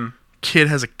 Mm-hmm. Kid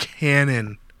has a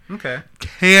cannon. Okay.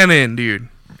 Cannon, dude.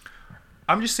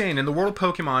 I'm just saying, in the world of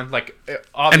Pokemon, like,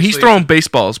 obviously... And he's throwing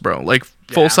baseballs, bro. Like,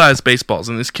 full-size baseballs,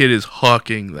 and this kid is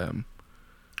hucking them.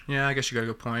 Yeah, I guess you got a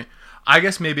good point. I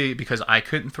guess maybe because I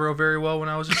couldn't throw very well when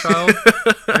I was a child.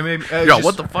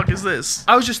 What the fuck is this?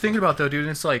 I was just thinking about, though, dude,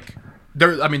 and it's like...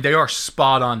 they are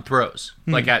spot-on throws.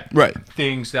 Like, at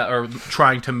things that are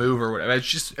trying to move or whatever. It's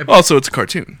just... Also, it's a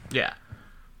cartoon. Yeah.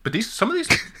 But some of these...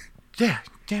 Yeah,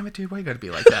 damn it, dude, why you gotta be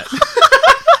like that?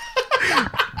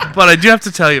 But I do have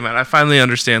to tell you, man, I finally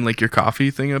understand, like, your coffee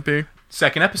thing up here.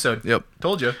 Second episode. Yep.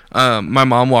 Told you. My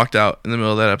mom walked out in the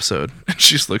middle of that episode, and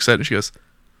she just looks at it and she goes,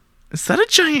 "Is that a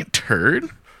giant turd?"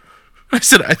 I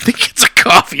said, "I think it's a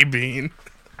coffee bean."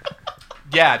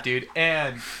 Yeah, dude,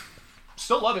 and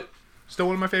still love it. Still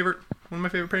one of my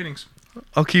favorite paintings.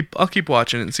 I'll keep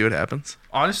watching it and see what happens.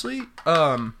 Honestly,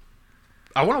 I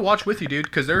want to watch with you, dude,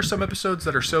 because there are some episodes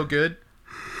that are so good.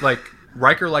 Like,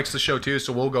 Riker likes the show too,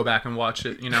 so we'll go back and watch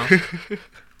it, you know?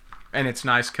 And it's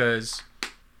nice because,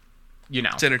 you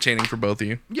know. It's entertaining for both of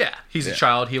you. Yeah, he's a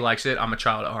child. He likes it. I'm a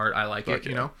child at heart. I like it,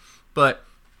 you know? But,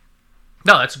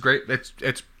 no, that's great.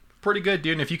 It's pretty good,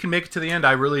 dude. And if you can make it to the end,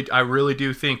 I really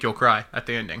do think you'll cry at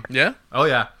the ending. Yeah? Oh,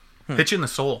 yeah. Hit you in the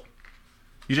soul.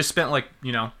 You just spent, like,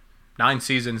 9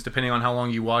 seasons, depending on how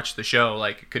long you watch the show.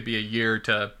 Like, it could be a year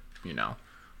to,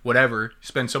 whatever. You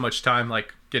spend so much time,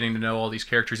 like, getting to know all these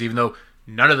characters, even though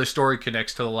none of the story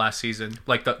connects to the last season.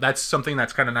 Like, that's something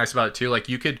that's kind of nice about it, too. Like,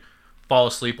 you could fall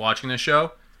asleep watching this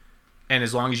show, and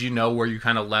as long as you know where you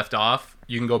kind of left off,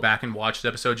 you can go back and watch the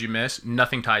episodes you missed.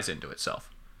 Nothing ties into itself.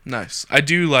 Nice. I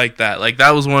do like that. Like,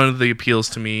 that was one of the appeals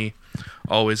to me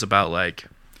always about, like,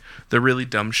 the really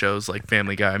dumb shows like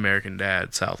Family Guy, American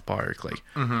Dad, South Park. Like,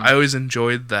 I always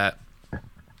enjoyed that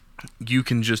you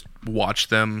can just watch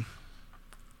them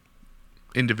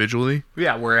individually.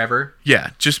 Yeah, wherever.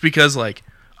 Yeah, just because like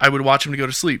I would watch them to go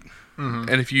to sleep. Mm-hmm.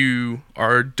 And if you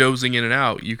are dozing in and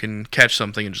out, you can catch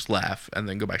something and just laugh and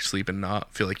then go back to sleep and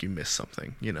not feel like you missed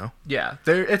something, you know? Yeah,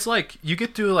 it's like you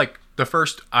get through like the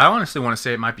first. I honestly want to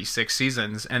say it might be 6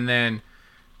 seasons, and then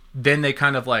they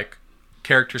kind of like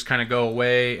characters kind of go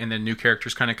away, and then new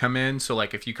characters kind of come in. So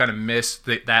like if you kind of miss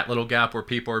that little gap where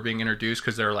people are being introduced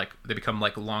because they become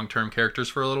like long-term characters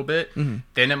for a little bit,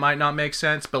 then it might not make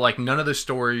sense. But like none of the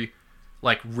story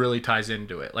like really ties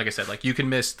into it. Like I said, like you can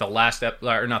miss the last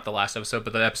or not the last episode,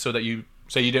 but the episode that you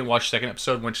say you didn't watch the second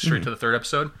episode, went straight to the third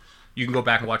episode. You can go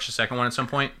back and watch the second one at some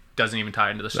point. Doesn't even tie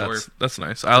into the story. That's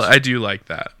nice. I do like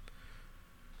that.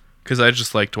 Because I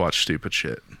just like to watch stupid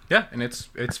shit. Yeah, and it's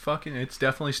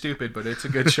definitely stupid, but it's a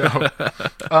good show.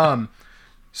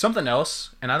 Something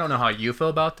else, and I don't know how you feel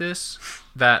about this,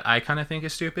 that I kind of think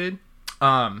is stupid.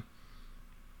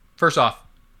 First off,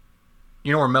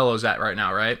 you know where Melo's at right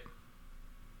now, right?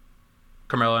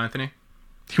 Carmelo Anthony?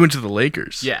 He went to the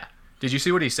Lakers. Yeah. Did you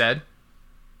see what he said?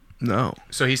 No.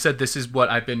 So he said, "This is what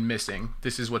I've been missing.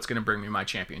 This is what's going to bring me my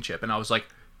championship." And I was like,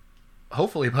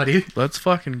 hopefully, buddy. Let's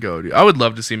fucking go, dude. I would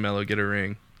love to see Melo get a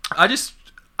ring.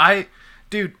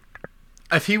 Dude,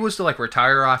 if he was to like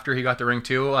retire after he got the ring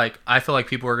too, like I feel like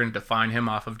people are going to define him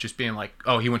off of just being like,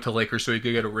 oh, he went to Lakers so he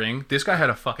could get a ring. This guy had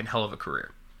a fucking hell of a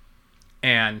career.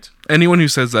 And anyone who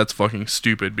says that's fucking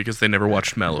stupid because they never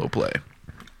watched Melo play.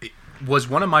 Was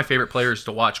one of my favorite players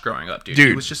to watch growing up, dude.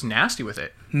 He was just nasty with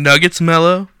it. Nuggets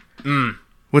Melo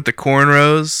with the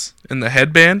cornrows and the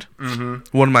headband.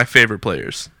 Mm-hmm. One of my favorite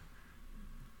players.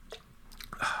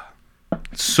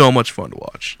 So much fun to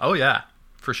watch. Oh yeah,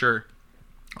 for sure.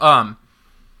 Yeah,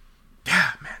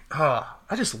 man.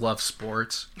 I just love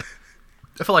sports.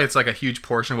 I feel like it's like a huge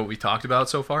portion of what we talked about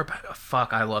so far, but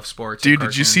fuck, I love sports. Dude,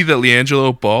 did you see that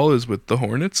LiAngelo Ball is with the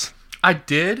Hornets? I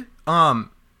did.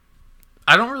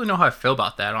 I don't really know how I feel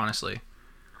about that, honestly.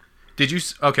 Did you?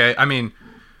 Okay, I mean,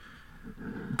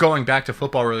 going back to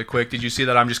football really quick, did you see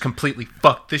that I'm just completely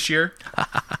fucked this year?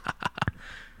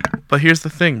 But here's the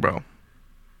thing, bro.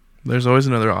 There's always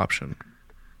another option.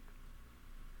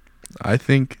 I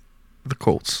think the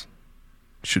Colts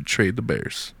should trade the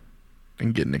Bears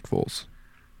and get Nick Foles.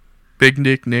 Big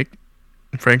Nick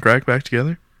and Frank Reich back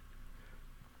together.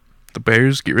 The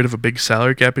Bears get rid of a big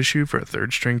salary cap issue for a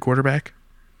third-string quarterback.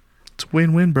 It's a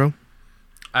win-win, bro.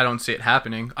 I don't see it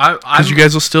happening. Because you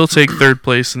guys will still take third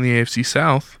place in the AFC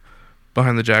South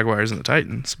behind the Jaguars and the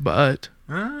Titans, but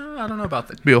I don't know about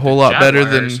that. Be a whole lot better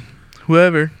than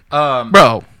whoever.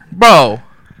 Bro.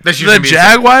 The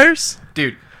Jaguars?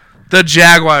 Dude. The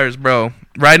Jaguars, bro.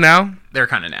 Right now? They're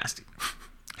kind of nasty.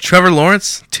 Trevor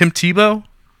Lawrence? Tim Tebow?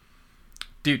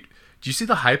 Dude, do you see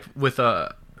the hype with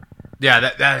yeah,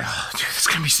 dude, it's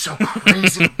going to be so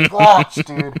crazy to watch,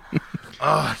 dude.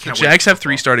 Oh, I can't the Jags have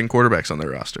 3 starting quarterbacks on their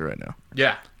roster right now.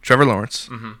 Yeah. Trevor Lawrence,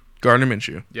 Gardner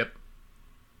Minshew. Yep.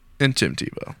 And Tim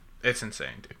Tebow. It's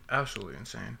insane, dude. Absolutely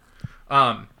insane.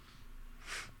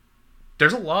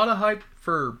 There's a lot of hype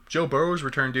for Joe Burrow's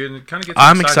return, dude, and it kind of gets me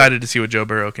I'm excited to see what Joe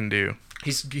Burrow can do.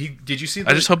 Did you see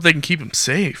I just hope they can keep him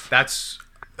safe. That's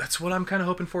what I'm kind of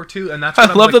hoping for too, and that's I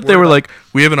what love that they were like,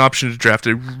 we have an option to draft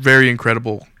a very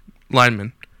incredible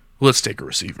lineman. Let's take a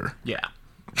receiver. Yeah.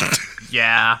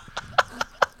 Yeah.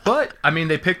 But I mean,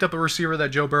 they picked up a receiver that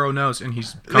Joe Burrow knows and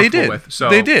he's comfortable with. So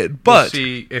they did, but we'll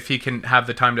see if he can have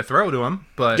the time to throw to him.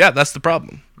 But yeah, that's the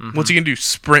problem. What's he gonna do?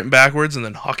 Sprint backwards and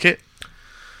then huck it?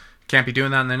 Can't be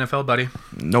doing that in the NFL, buddy.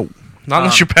 No, not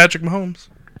unless you're Patrick Mahomes.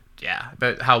 Yeah,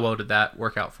 but how well did that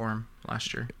work out for him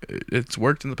last year? It's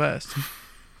worked in the past.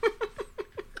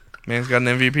 Man's got an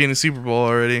MVP in the Super Bowl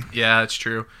already. Yeah, that's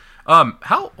true.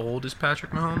 How old is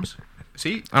Patrick Mahomes? Is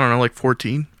he? I don't know, like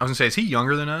 14. I was gonna say, is he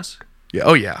younger than us? Yeah.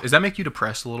 Oh yeah. Does that make you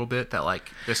depressed a little bit that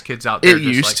like this kid's out there? It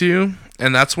used to,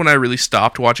 and that's when I really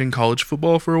stopped watching college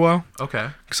football for a while. Okay.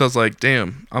 Because I was like,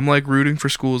 damn, I'm like rooting for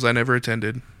schools I never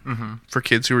attended, for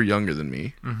kids who are younger than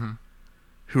me,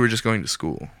 who are just going to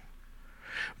school.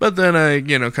 But then I,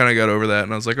 kind of got over that,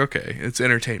 and I was like, okay, it's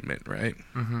entertainment, right?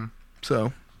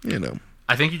 So,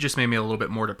 I think you just made me a little bit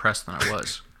more depressed than I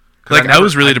was. Like I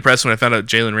was really depressed when I found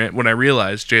out when I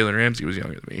realized Jalen Ramsey was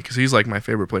younger than me, because he's like my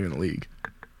favorite player in the league.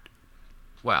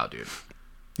 Wow, dude.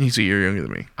 He's a year younger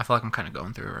than me. I feel like I'm kind of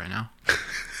going through it right now. I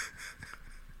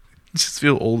just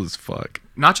feel old as fuck.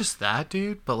 Not just that,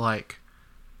 dude, but like,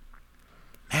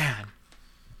 man,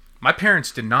 my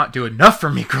parents did not do enough for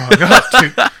me growing up,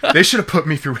 dude. They should have put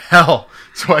me through hell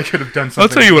so I could have done something.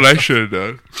 I'll tell you what I should have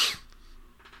done.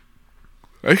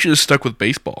 I should have stuck with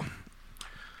baseball.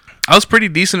 I was pretty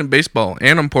decent at baseball,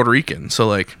 and I'm Puerto Rican, so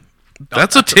like,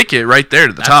 That's a ticket right there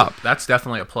to the top. That's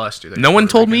definitely a plus, dude. No one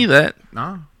told me that.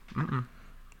 No.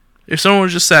 If someone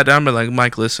was just sat down and been like,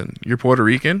 Mike, listen, you're Puerto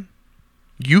Rican,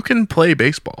 you can play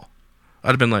baseball. I'd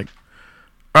have been like,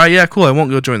 all right, yeah, cool. I won't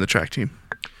go join the track team.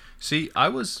 See, I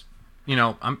was,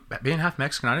 I'm being half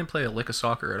Mexican. I didn't play a lick of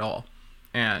soccer at all,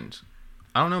 and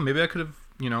I don't know. Maybe I could have,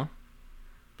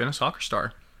 been a soccer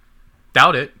star.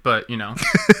 Doubt it, but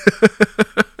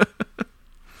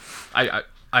I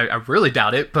really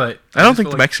doubt it. But I don't think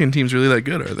the Mexican team's really that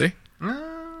good, are they?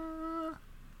 I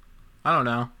don't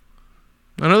know.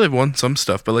 I know they've won some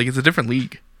stuff, but it's a different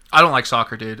league. I don't like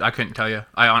soccer, dude. I couldn't tell you.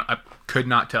 I could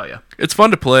not tell you. It's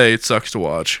fun to play. It sucks to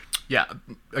watch. Yeah.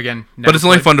 Again, but it's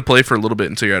only fun to play for a little bit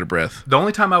until you're out of breath. The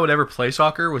only time I would ever play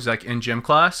soccer was in gym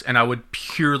class, and I would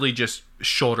purely just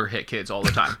shoulder hit kids all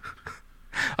the time.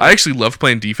 I actually love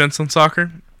playing defense on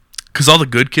soccer because all the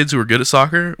good kids who are good at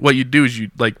soccer, what you do is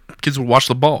kids would watch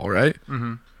the ball, right?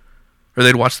 Mm-hmm. Or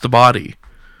they'd watch the body.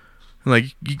 And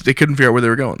they couldn't figure out where they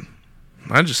were going.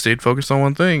 I just stayed focused on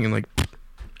one thing and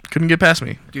couldn't get past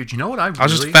me. Dude, you know what I was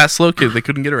just a fast, slow kid. They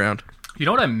couldn't get around. You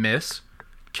know what I miss?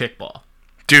 Kickball.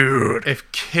 Dude. If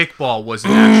kickball was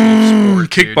an actual sport,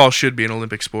 kickball should be an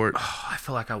Olympic sport. Oh, I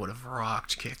feel like I would have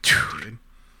rocked kickball, dude.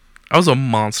 I was a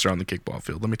monster on the kickball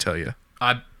field, let me tell you.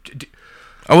 I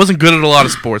wasn't good at a lot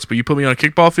of sports, but you put me on a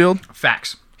kickball field?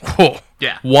 Facts. Oh,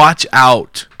 yeah. Watch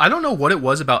out. I don't know what it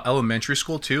was about elementary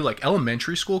school, too.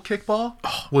 Elementary school kickball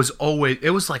was always...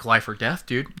 It was life or death,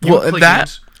 dude.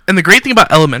 And the great thing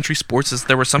about elementary sports is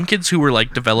there were some kids who were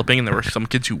developing and there were some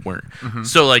kids who weren't. Mm-hmm.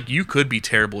 So you could be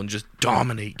terrible and just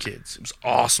dominate kids. It was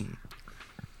awesome.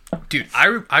 Dude,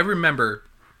 I remember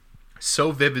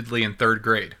so vividly in 3rd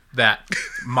grade that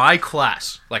my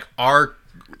class, our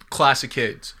class of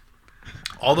kids,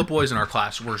 all the boys in our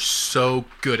class were so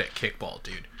good at kickball,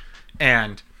 dude.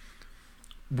 And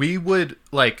we would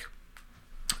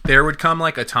there would come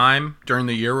a time during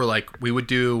the year where we would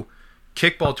do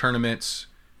kickball tournaments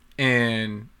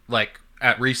in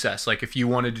at recess. If you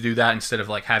wanted to do that instead of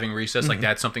having recess, they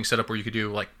had something set up where you could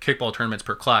do kickball tournaments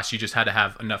per class. You just had to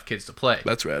have enough kids to play.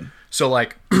 That's rad. So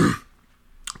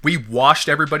we washed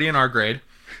everybody in our grade,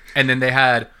 and then they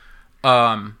had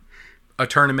a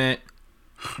tournament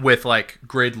with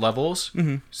grade levels.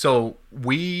 Mm-hmm. So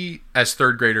we as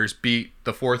 3rd graders beat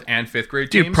the 4th and 5th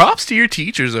grade teams. Dude, props to your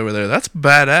teachers over there. That's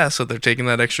badass that they're taking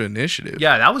that extra initiative.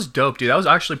 Yeah, that was dope, dude. That was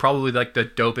actually probably the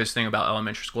dopest thing about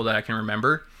elementary school that I can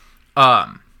remember.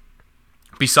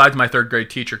 Besides my 3rd grade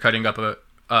teacher cutting up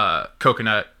a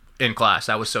coconut in class,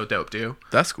 that was so dope, dude.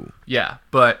 That's cool. Yeah,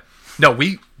 but no,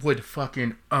 we would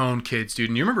fucking own kids, dude.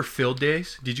 And you remember field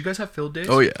days? Did you guys have field days?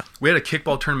 Oh yeah. We had a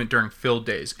kickball tournament during field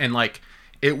days, and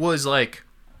it was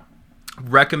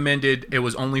recommended. It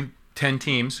was only 10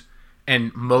 teams,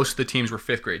 and most of the teams were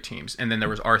 5th grade teams. And then there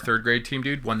was our 3rd grade team,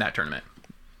 dude, won that tournament.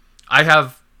 I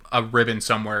have a ribbon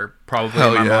somewhere, probably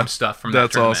in my mom's stuff from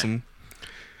that tournament. That's awesome.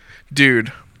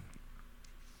 Dude,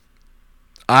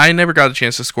 I never got a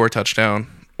chance to score a touchdown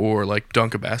or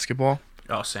dunk a basketball.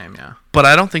 Oh, same, yeah. But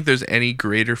I don't think there's any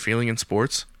greater feeling in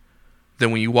sports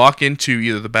than when you walk into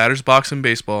either the batter's box in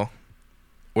baseball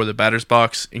or the batter's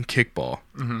box in kickball,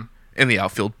 mm-hmm. and the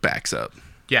outfield backs up.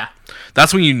 Yeah.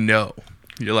 That's when you're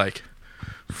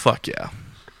fuck yeah.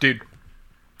 Dude,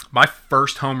 my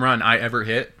first home run I ever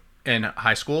hit in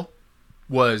high school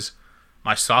was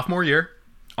my sophomore year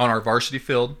on our varsity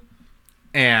field,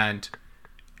 and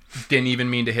didn't even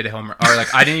mean to hit a home run. Or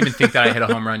I didn't even think that I hit a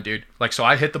home run, dude. So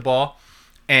I hit the ball,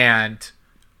 and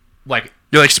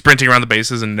you're sprinting around the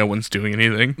bases and no one's doing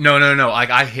anything. No.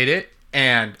 I hit it,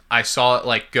 and I saw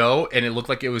it go, and it looked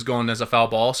like it was going as a foul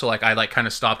ball. So I kind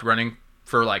of stopped running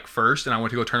for first, and I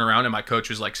went to go turn around, and my coach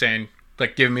was saying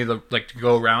giving me the to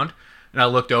go around, and I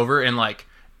looked over, and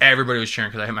everybody was cheering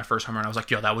because I hit my first home run. I was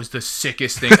like, yo, that was the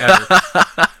sickest thing ever.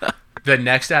 The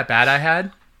next at bat I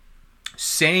had,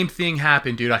 same thing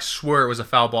happened, dude. I swear it was a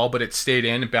foul ball, but it stayed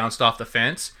in and bounced off the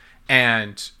fence,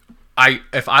 and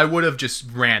if I would have just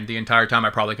ran the entire time, I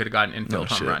probably could have gotten an infield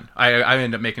home run. I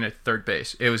ended up making it 3rd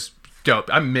base. It was dope.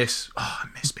 I miss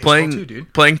baseball too,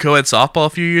 dude. Playing co-ed softball a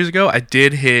few years ago, I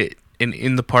did hit an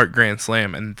in-the-park grand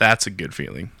slam, and that's a good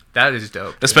feeling. That is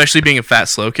dope. Dude. Especially being a fat,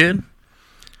 slow kid.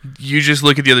 You just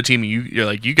look at the other team, and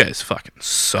you're you guys fucking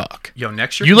suck. Yo,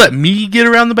 next year... You let me get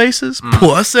around the bases,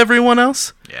 plus everyone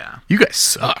else? Yeah. You guys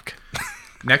suck.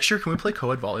 Next year, can we play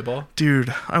co-ed volleyball?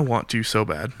 Dude, I want to so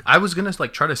bad. I was going to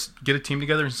try to get a team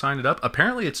together and sign it up.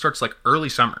 Apparently, it starts early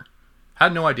summer.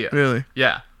 Had no idea. Really?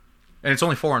 Yeah. And it's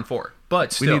only 4-on-4.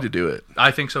 But still. We need to do it.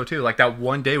 I think so, too. That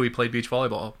one day we played beach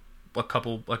volleyball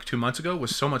 2 months ago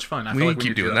was so much fun. I we feel need to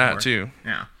keep doing that, too.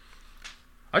 Yeah.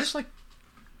 I just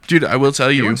Dude, I will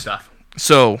tell you. Doing stuff.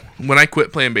 So when I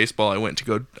quit playing baseball, I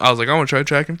was like, I want to try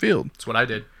track and field. That's what I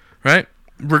did. Right?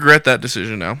 Regret that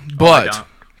decision now. I But don't.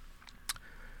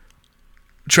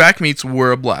 track meets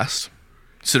were a blast.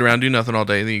 Sit around, do nothing all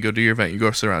day, then you go do your event. You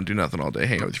go sit around, do nothing all day,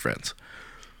 hang out with your friends.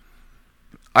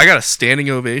 I got a standing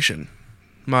ovation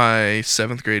my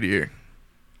 7th grade year.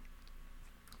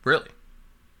 Really?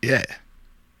 Yeah.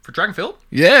 For track and field?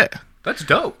 Yeah. That's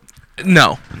dope.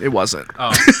 No, it wasn't.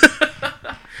 Oh.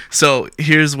 So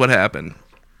here's what happened.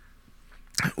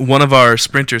 One of our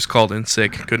sprinters called in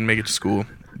sick, couldn't make it to school,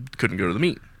 couldn't go to the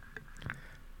meet.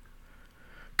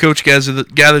 Coach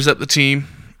gathers up the team,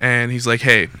 and he's like,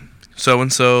 hey,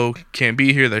 so-and-so can't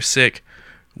be here, they're sick.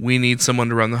 We need someone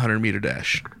to run the 100-meter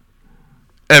dash.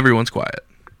 Everyone's quiet.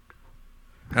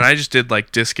 And I just did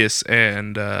like discus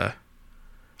and shot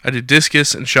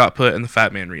put and the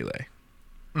fat man relay.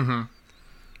 Mm-hmm.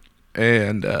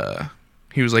 And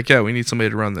he was like, yeah, we need somebody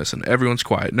to run this. And everyone's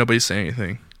quiet. Nobody's saying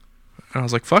anything. And I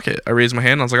was like, fuck it. I raised my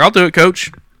hand. I was like, I'll do it,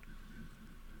 coach.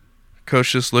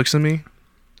 Coach just looks at me.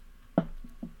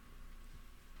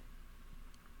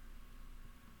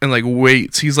 And like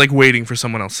waits. He's like waiting for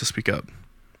someone else to speak up.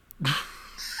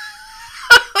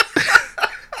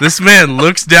 This man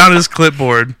looks down at his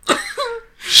clipboard,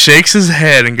 shakes his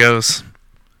head, and goes,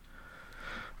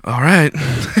 all right.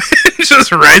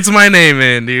 Just writes my name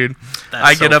in, dude. That's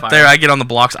I get so up there. fire. I get on the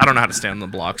blocks. I don't know how to stand on the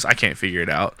blocks. I can't figure it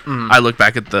out. I look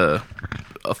back at the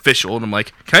official, and I'm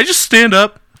like, can I just stand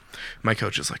up? My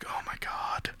coach is like, oh, my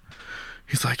God.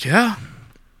 He's like, yeah.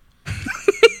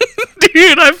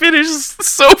 Dude, I finished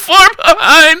so far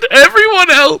behind everyone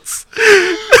else. Everyone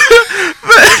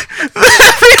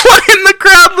in the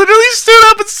crowd literally stood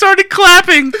up and started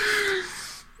clapping.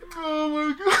 Oh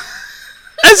my god.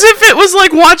 As if it was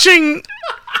like watching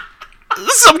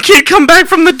some kid come back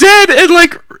from the dead. And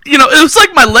like, you know, it was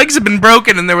like my legs had been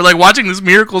broken and they were like watching this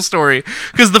miracle story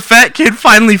because the fat kid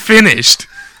finally finished.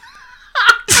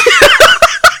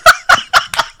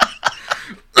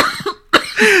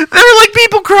 There were like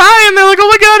people crying. They're like, oh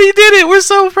my god, he did it. We're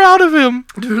so proud of him.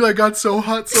 Dude, I got so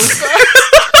hot so fast.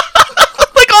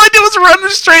 Like all I did was run in a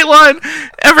straight line.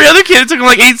 Every other kid, it took him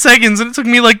like 8 seconds and it took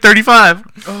me like 35.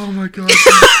 Oh my god.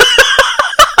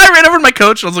 I ran over to my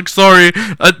coach and I was like, sorry,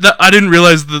 I didn't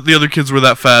realize that the other kids were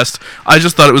that fast. I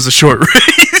just thought it was a short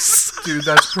race. Dude,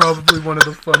 that's probably one of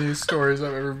the funniest stories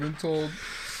I've ever been told.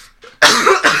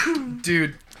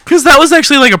 Dude. Because that was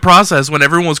actually like a process when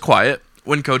everyone was quiet,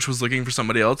 when coach was looking for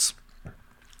somebody else.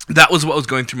 That was what was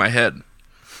going through my head.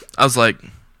 I was like,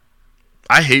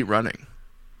 I hate running,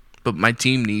 but my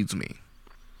team needs me.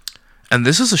 And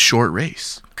this is a short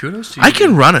race. Kudos to you. I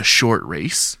can run a short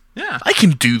race. Yeah. I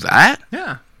can do that.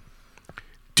 Yeah.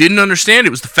 Didn't understand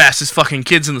it was the fastest fucking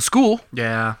kids in the school.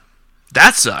 Yeah.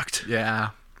 That sucked. Yeah.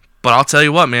 But I'll tell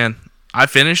you what, man. I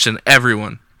finished and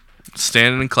everyone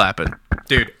standing and clapping.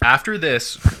 Dude, after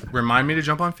this, remind me to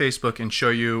jump on Facebook and show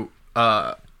you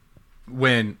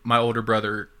when my older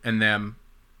brother and them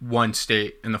won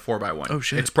state in the 4x1. Oh,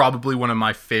 shit. It's probably one of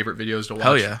my favorite videos to watch.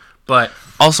 Hell yeah. But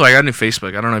Also, I got a new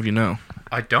Facebook. I don't know if you know.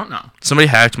 I don't know. Somebody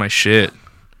hacked my shit.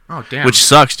 Oh, damn. Which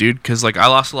sucks, dude, because like I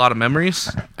lost a lot of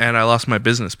memories and I lost my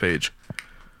business page.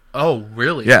 Oh,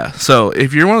 really? Yeah, so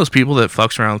if you're one of those people that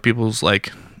fucks around with people's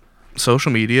like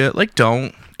social media, like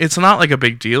don't. It's not like a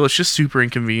big deal. It's just super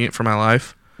inconvenient for my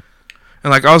life.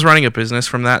 And like I was running a business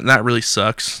from that, and that really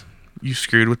sucks. You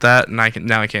screwed with that, and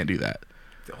now I can't do that.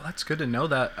 Well, that's good to know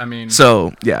that. I mean,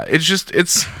 So yeah, it's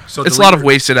So it's a lot of delete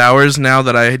wasted hours now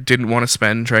that I didn't want to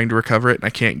spend trying to recover it, and I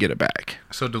can't get it back.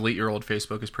 so delete your old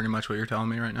Facebook is pretty much what you're telling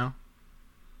me right now.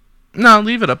 No,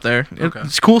 leave it up there. Okay.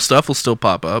 It's cool stuff will still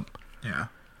pop up, Yeah.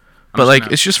 but like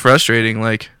it's just frustrating.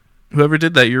 Like whoever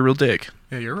did that, you're a real dick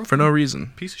yeah, you're a for no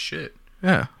reason. piece of shit.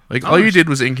 Yeah, like I all you was- did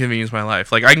was inconvenience my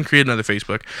life. Like I can create another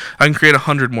Facebook. I can create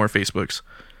 100 more Facebooks.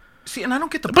 See, and I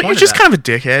don't get the But point. you're just kind of a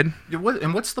dickhead.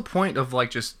 And what's the point of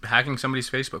like just hacking somebody's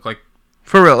Facebook? Like,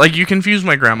 For real. Like you confused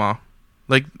my grandma.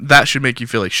 Like that should make you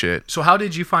feel like shit. so how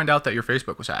did you find out that your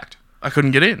Facebook was hacked? I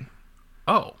couldn't get in.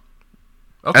 Oh.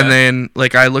 Okay. And then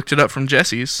like I looked it up from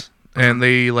Jesse's and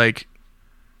they like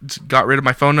got rid of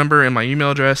my phone number and my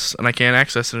email address and I can't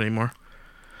access it anymore.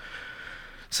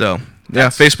 So, yeah,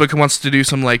 Facebook wants to do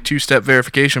some like 2-step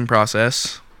verification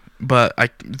process, but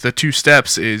the 2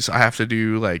 steps is I have to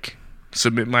do like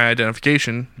submit my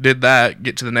identification, did that,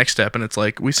 get to the next step and it's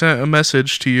like we sent a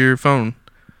message to your phone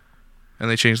and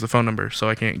they changed the phone number so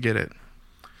I can't get it.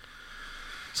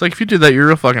 It's like if you did that, you're a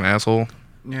real fucking asshole.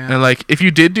 yeah. And like if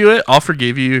you did do it, I'll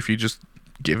forgive you if you just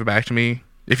give it back to me.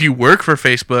 If you work for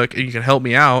Facebook and you can help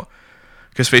me out,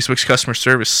 because Facebook's customer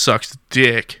service sucks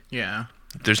dick. Yeah.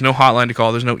 There's no hotline to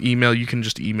call. There's no email. You can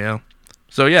just email.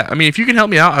 So yeah, I mean, if you can help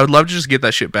me out, I would love to just get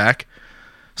that shit back,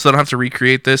 so I don't have to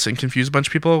recreate this and confuse a bunch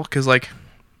of people. Because like,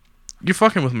 you're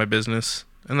fucking with my business,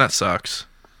 and that sucks.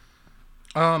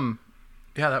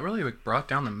 Yeah, that really like, brought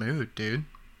down the mood, dude.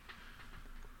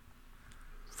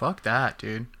 Fuck that,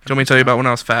 dude. Do you want me to tell you about when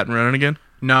I was fat and running again?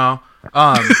 No.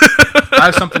 I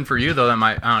have something for you though that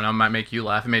might make you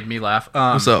laugh. It made me laugh.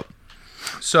 What's up,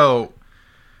 So,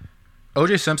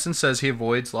 O.J. Simpson says he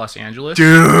avoids Los Angeles.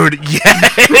 dude? Yes,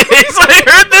 I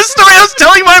heard this story. I was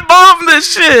telling my mom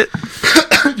this shit.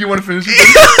 You want to finish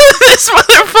it? This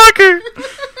motherfucker.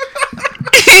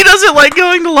 He doesn't like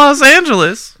going to Los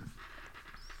Angeles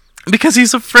because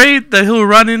he's afraid that he'll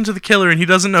run into the killer, and he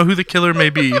doesn't know who the killer may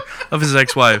be of his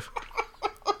ex-wife.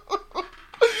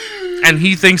 And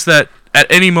he thinks that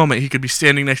at any moment he could be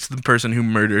standing next to the person who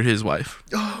murdered his wife.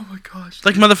 Oh my gosh.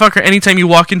 Like, motherfucker, anytime you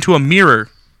walk into a mirror,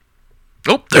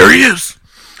 oh, there he is.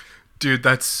 Dude,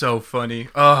 that's so funny.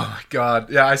 Oh my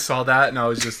god. Yeah, I saw that and I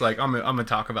was just like, I'm gonna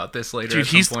talk about this later. Dude, at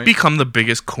some he's point. become the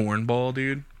biggest cornball,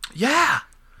 dude. Yeah.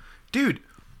 Dude.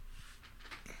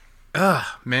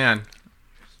 Man.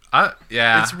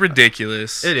 Yeah. It's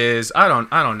ridiculous. It is. I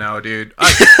don't know, dude.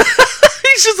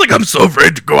 He's just like, I'm so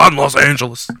afraid to go out in Los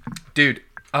Angeles. Dude,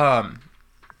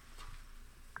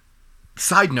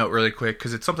 side note really quick,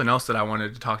 because it's something else that I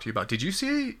wanted to talk to you about. Did you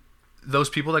see those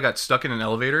people that got stuck in an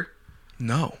elevator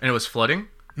No. and it was flooding?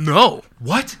 No.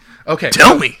 What? Okay.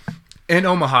 Tell me. In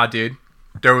Omaha, dude,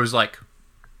 there was like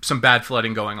some bad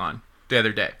flooding going on the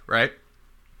other day, right?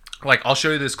 Like, I'll show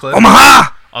you this clip.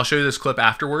 Omaha! I'll show you this clip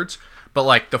afterwards. But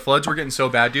like, the floods were getting so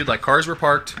bad, dude. Like, cars were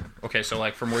parked. Okay, so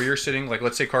like from where you're sitting, like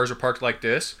let's say cars were parked like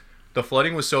this. The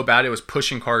flooding was so bad it was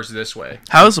pushing cars this way.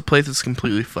 How is a place that's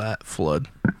completely flat flood?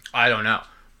 I don't know.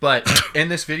 But in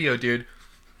this video, dude,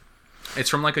 it's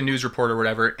from like a news report or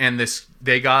whatever, and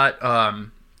they got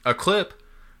a clip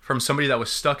from somebody that was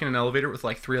stuck in an elevator with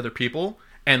like 3 other people,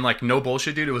 and like no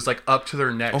bullshit, dude, it was like up to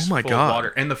their necks Oh my full God. of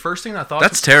water. And the first thing I thought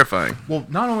That's terrifying. well,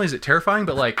 not only is it terrifying,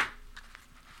 but like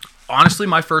honestly,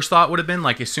 my first thought would have been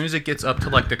like as soon as it gets up to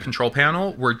like the control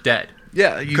panel, we're dead.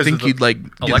 Yeah, you 'Cause think of the you'd like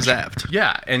get Election. zapped.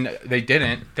 Yeah, and they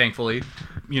didn't, thankfully,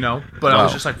 you know. But I was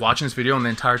Wow. just like watching this video, and the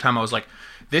entire time I was like,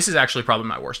 this is actually probably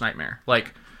my worst nightmare.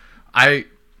 Like,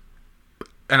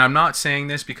 and I'm not saying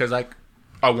this because I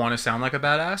want to sound like a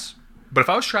badass, but if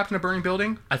I was trapped in a burning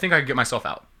building, I think I could get myself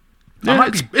out. Yeah, I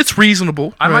might be it's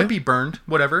reasonable. I right? might be burned,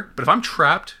 whatever. But if I'm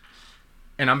trapped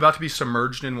and I'm about to be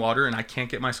submerged in water and I can't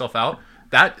get myself out,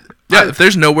 Yeah, if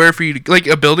there's nowhere for you to, like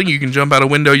a building, you can jump out a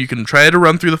window, you can try to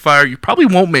run through the fire. You probably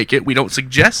won't make it. We don't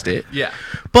suggest it. yeah,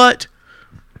 But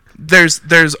there's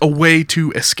a way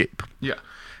to escape. yeah.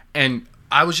 And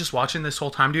I was just watching this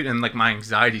whole time, dude, and like my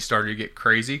anxiety started to get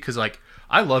crazy because like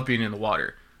I love being in the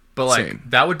water, but like Same.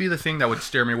 that would be the thing that would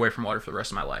steer me away from water for the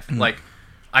rest of my life. Like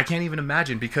I can't even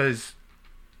imagine because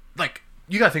like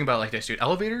you gotta think about it like this, dude.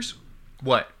 Elevators,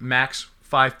 what max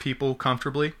 5 people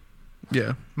comfortably,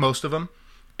 Yeah. most of them.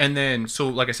 And then, so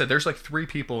like I said, there's like 3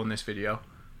 people in this video,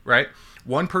 right?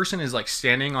 One person is like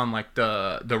standing on like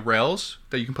the rails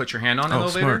that you can put your hand on in the Oh,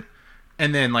 elevator. smart.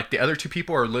 And then like the other 2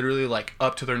 people are literally like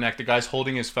up to their neck. The guy's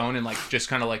holding his phone and like just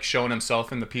kind of like showing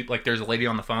himself, and the people, like there's a lady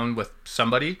on the phone with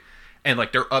somebody and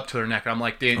like they're up to their neck. And I'm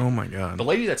like, Oh my God. the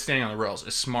lady that's standing on the rails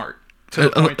is smart to the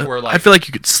point to where like, I feel like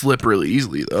you could slip really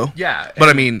easily though. yeah. But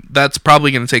I and- mean, that's probably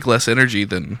going to take less energy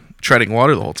than treading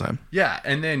water the whole time. Yeah,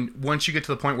 and then once you get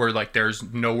to the point where like there's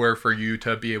nowhere for you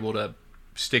to be able to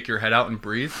stick your head out and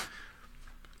breathe,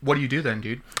 what do you do then,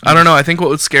 dude? I don't know. I think what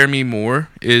would scare me more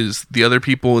is the other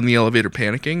people in the elevator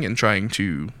panicking and trying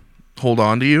to hold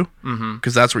on to you,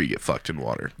 because that's where you get fucked in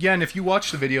water. Yeah, and if you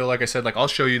watch the video, like I said, like I'll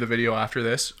show you the video after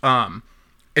this.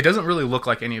 It doesn't really look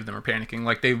like any of them are panicking.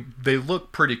 Like they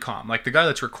look pretty calm. Like the guy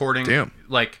that's recording, Damn.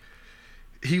 like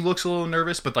he looks a little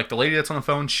nervous, but like the lady that's on the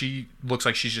phone, she looks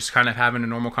like she's just kind of having a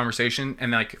normal conversation.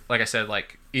 And like I said,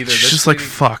 like either It's this just like, lady-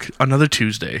 fuck, another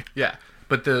Tuesday. yeah.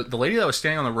 But the lady that was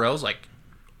standing on the rails, like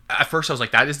at first I was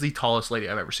like, that is the tallest lady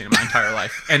I've ever seen in my entire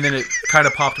life. And then it kind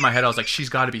of popped in my head. I was like, she's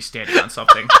got to be standing on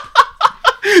something.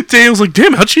 Daniel's like,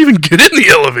 damn, how'd she even get in the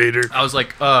elevator? I was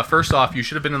like, first off, you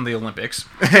should have been in the Olympics.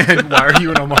 And why are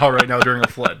you in Omaha right now during a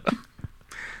flood?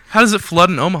 How does it flood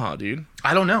in Omaha, dude?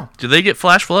 I don't know. Do they get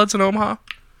flash floods in Omaha?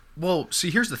 Well, see,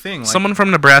 here's the thing. Like, Someone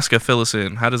from Nebraska, fill us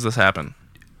in. How does this happen?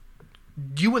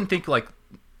 you wouldn't think like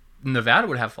Nevada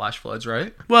would have flash floods,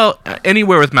 right? Well,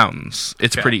 anywhere with mountains,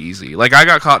 it's Okay. pretty easy. Like, I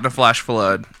got caught in a flash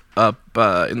flood up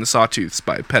in the Sawtooths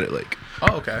by Pettit Lake.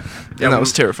 Oh, okay. And that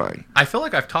was terrifying. I feel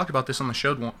like I've talked about this on the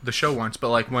show once, but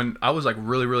like when I was like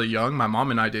really, really young, my mom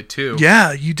and I did too.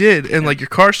 Yeah, you did. And, like, your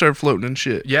car started floating and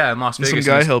shit. Yeah, in Las And Vegas.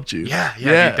 some guy and- helped you. Yeah. Dude,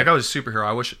 that guy was a superhero.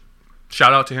 I wish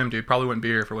Shout out to him, dude. Probably wouldn't be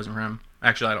here if it wasn't for him.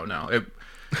 Actually, I don't know.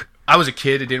 I was a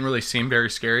kid. It didn't really seem very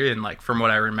scary. And, like, from what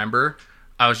I remember,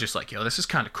 I was just like, yo, this is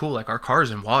kind of cool. Like, our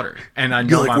car's in water. And I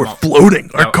know You're like, my we're mom,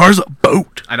 floating. Our car's a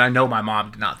boat. and I know my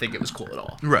mom did not think it was cool at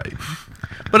all. Right.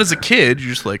 But as a kid,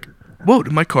 you're just like, whoa,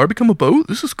 did my car become a boat?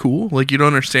 This is cool. Like, you don't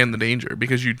understand the danger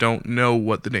because you don't know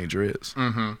what the danger is.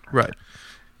 Mm-hmm. Right.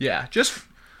 Yeah, just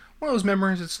one of those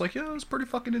memories. It's like, yeah, it's pretty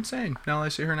fucking insane. Now that I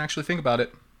sit here and actually think about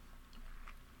it.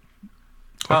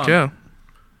 Fuck yeah.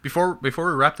 Before we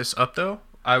wrap this up, though,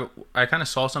 I kind of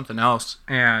saw something else,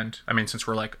 and I mean, since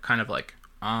we're like kind of like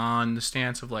on the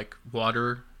stance of like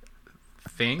water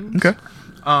things, Okay.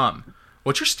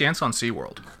 What's your stance on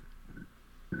SeaWorld?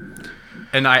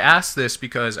 And I ask this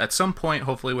because at some point,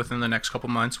 hopefully within the next couple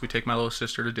months, we take my little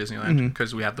sister to Disneyland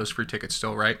because we have those free tickets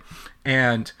still, right?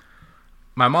 And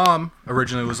my mom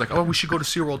originally was like, oh, we should go to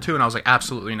SeaWorld too. And I was like,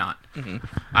 absolutely not.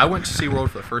 I went to SeaWorld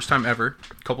for the first time ever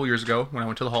a couple years ago when I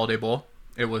went to the Holiday Bowl.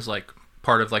 It was like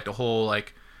part of like the whole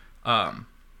like, I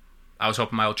was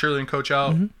helping my old cheerleading coach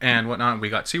out and whatnot. And we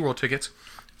got SeaWorld tickets.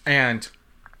 And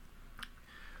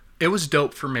it was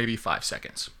dope for maybe 5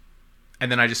 seconds.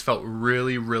 And then I just felt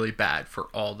really, really bad for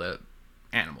all the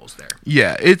animals there.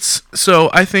 Yeah,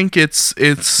 I think it's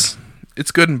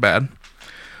good and bad.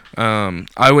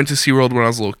 I went to SeaWorld when I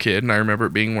was a little kid, and I remember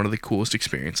it being one of the coolest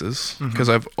experiences because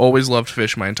I've always loved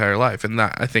fish my entire life, and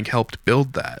that I think helped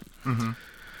build that.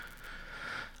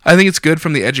 I think it's good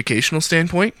from the educational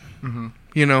standpoint.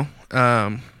 You know,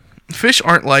 fish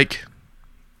aren't like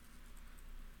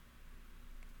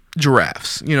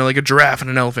giraffes. You know, like a giraffe and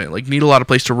an elephant like need a lot of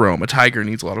place to roam. A tiger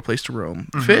needs a lot of place to roam.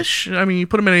 Fish, I mean, you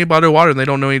put them in any body of water and they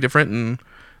don't know any different, and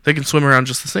they can swim around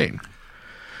just the same.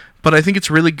 But I think it's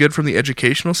really good from the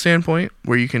educational standpoint,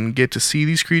 where you can get to see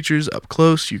these creatures up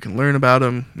close. You can learn about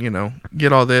them, you know,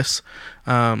 get all this.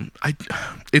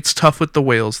 It's tough with the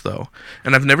whales, though.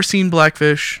 And I've never seen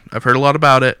blackfish. I've heard a lot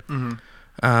about it.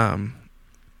 I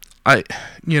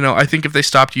think if they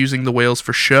stopped using the whales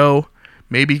for show,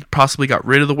 maybe possibly got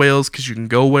rid of the whales because you can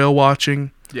go whale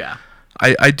watching. Yeah.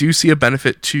 I do see a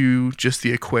benefit to just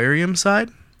the aquarium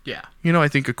side. Yeah. You know, I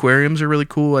think aquariums are really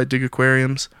cool. I dig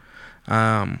aquariums.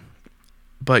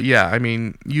 But yeah, I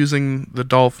mean, using the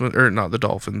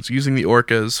using the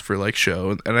orcas for like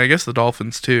show, and I guess the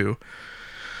dolphins too.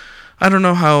 I don't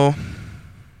know how,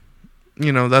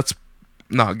 you know, that's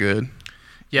not good.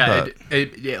 Yeah,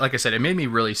 it like I said, it made me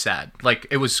really sad. Like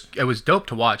it was dope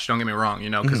to watch. Don't get me wrong, you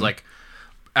know, because like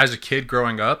as a kid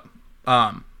growing up,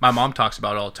 my mom talks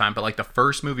about it all the time. But like the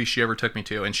first movie she ever took me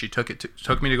to, and she took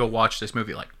me to go watch this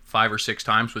movie like 5 or 6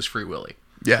 times, was Free Willy.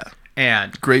 Yeah.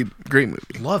 And great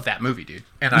movie. Love that movie, dude.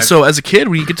 And so as a kid,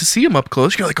 when you get to see him up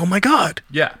close, you're like, oh my god.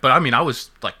 Yeah, but I mean, I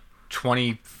was like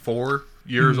 24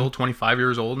 years old, 25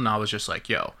 years old, and I was just like,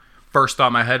 yo. First thought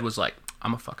in my head was like,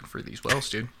 I'm a fucking free these whales,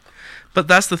 dude. But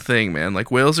that's the thing, man. Like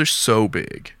whales are so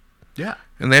big. Yeah.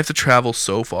 And they have to travel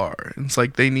so far. And it's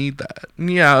like they need that.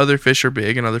 And yeah, other fish are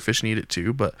big and other fish need it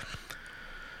too, but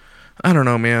I don't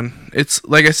know, man. It's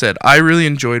like I said, I really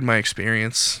enjoyed my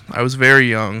experience. I was very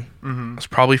young. I was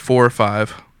probably 4 or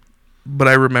 5, but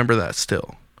I remember that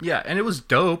still. Yeah, and it was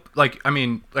dope. Like, I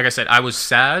mean, like I said, I was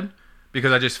sad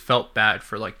because I just felt bad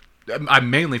for like, I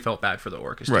mainly felt bad for the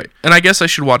orcas. Right. And I guess I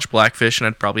should watch Blackfish and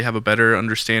I'd probably have a better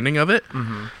understanding of it.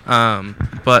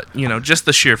 But, you know, just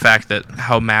the sheer fact that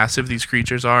how massive these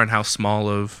creatures are and how small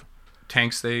of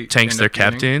tanks they're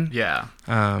kept in. Yeah.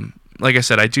 Like I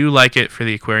said, I do like it for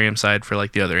the aquarium side for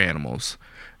like the other animals.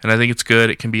 And I think it's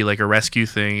good. It can be like a rescue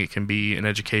thing. It can be an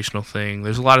educational thing.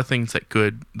 There's a lot of things that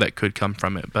could come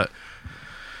from it. But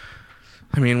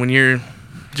I mean, when you're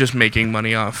just making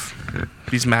money off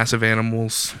these massive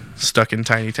animals stuck in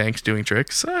tiny tanks doing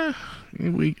tricks, I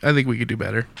think we could do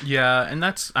better. Yeah, and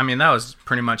that was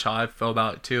pretty much how I felt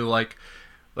about it too. Like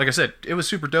I said, it was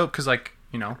super dope because like,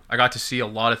 you know, I got to see a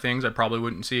lot of things I probably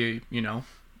wouldn't see, you know,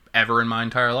 ever in my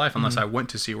entire life unless I went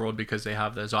to SeaWorld because they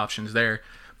have those options there.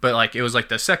 But like it was like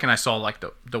the second I saw like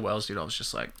the whales, dude, I was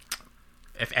just like,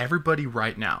 if everybody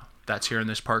right now that's here in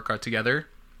this park got together,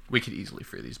 we could easily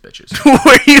free these bitches. Where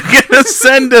are you gonna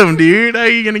send them, dude? How are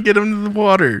you gonna get them to the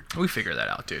water? We figure that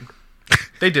out, dude.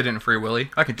 They did it in Free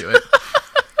Willy. I can do it.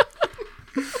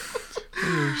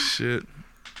 Oh shit.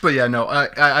 But yeah, no,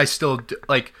 I still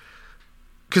like,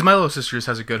 because my little sister just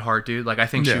has a good heart, dude. Like I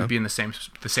think she would be in the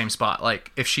same spot.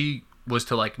 Like if she was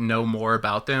to like know more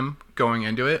about them going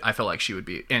into it, I feel like she would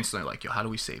be instantly like, yo, how do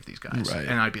we save these guys? Right.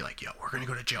 And I'd be like, yo, we're gonna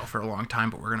go to jail for a long time,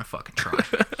 but we're gonna fucking try.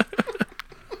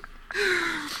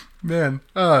 Man,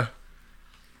 God,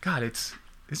 it's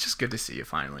just good to see you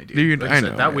finally, dude. Dude, Like I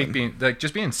said, know, that man. week being like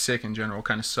just being sick in general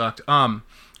kind of sucked.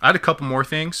 I had a couple more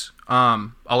things.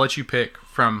 I'll let you pick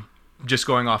from just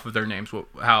going off of their names,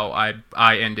 how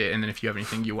I end it, and then if you have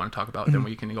anything you want to talk about, then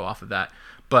we can go off of that.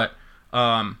 But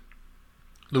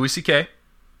Louis C.K.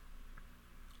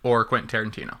 or Quentin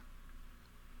Tarantino?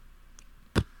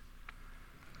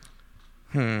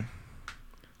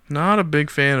 Not a big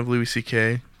fan of Louis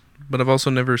C.K., but I've also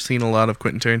never seen a lot of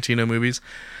Quentin Tarantino movies.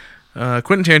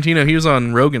 Quentin Tarantino, he was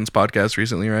on Rogan's podcast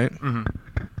recently, right?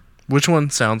 Mm-hmm. Which one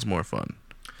sounds more fun?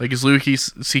 Like, is Louis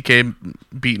C.K.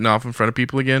 beaten off in front of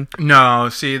people again? No,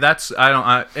 see,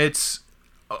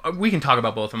 we can talk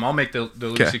about both of them. I'll make the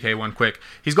Louis C.K. one quick.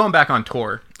 He's going back on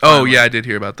tour. Oh, yeah, I did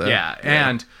hear about that. Yeah,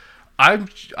 and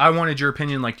I wanted your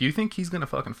opinion. Like, do you think he's gonna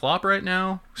fucking flop right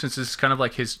now, since this is kind of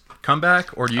like his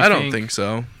comeback, or do you? I don't think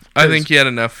so. I think he had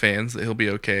enough fans that he'll be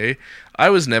okay. I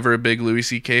was never a big Louis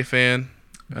C.K. fan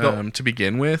to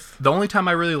begin with. The only time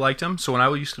I really liked him, so when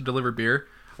I used to deliver beer,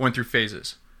 I went through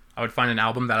phases. I would find an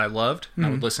album that I loved, and I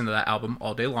would listen to that album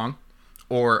all day long.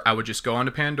 Or I would just go onto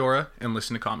Pandora and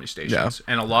listen to comedy stations.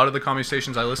 Yeah. And a lot of the comedy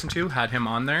stations I listened to had him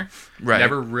on there. Right.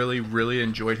 Never really, really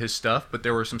enjoyed his stuff, but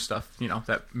there were some stuff,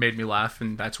 that made me laugh,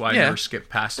 and that's why I never skipped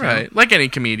past him. Right. Like any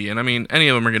comedian. I mean, any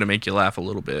of them are going to make you laugh a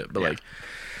little bit, but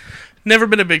never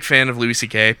been a big fan of Louis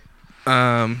C.K.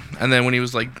 And then when he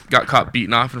was got caught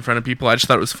beating off in front of people, I just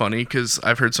thought it was funny because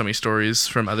I've heard so many stories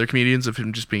from other comedians of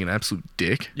him just being an absolute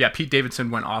dick. Yeah, Pete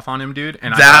Davidson went off on him, dude,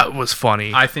 and that was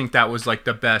funny. I think that was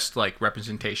the best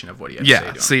representation of what he had to say to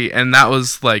him. See, and that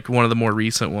was one of the more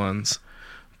recent ones.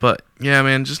 But yeah,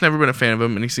 man, just never been a fan of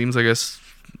him, and he seems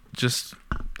just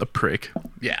a prick.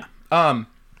 Yeah.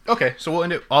 Okay, so we'll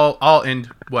end it. I'll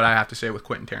end what I have to say with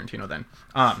Quentin Tarantino then.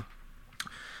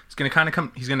 He's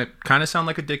gonna kind of sound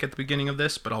like a dick at the beginning of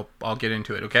this, but I'll get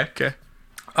into it. Okay. Okay.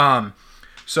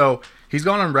 So he's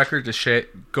gone on record to say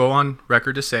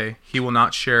he will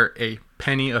not share a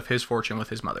penny of his fortune with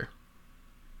his mother.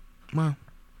 Well.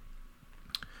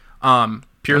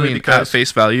 Purely because at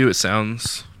face value, it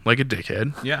sounds like a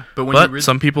dickhead. Yeah, but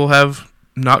some people have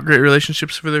not great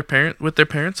relationships with their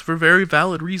parents for very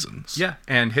valid reasons. Yeah,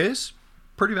 and his.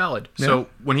 Pretty valid. Yeah. So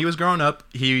when he was growing up,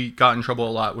 he got in trouble a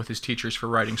lot with his teachers for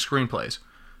writing screenplays,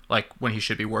 when he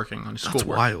should be working on his schoolwork.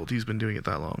 That's wild. He's been doing it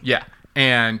that long. Yeah,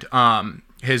 and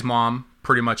his mom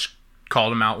pretty much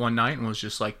called him out one night and was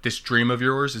just like, "This dream of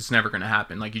yours, it's never going to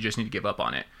happen. You just need to give up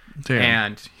on it." Damn.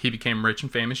 And he became rich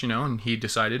and famous, and he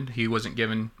decided he wasn't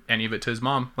giving any of it to his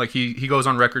mom. He goes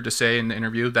on record to say in the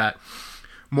interview that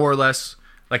more or less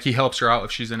he helps her out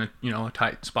if she's in a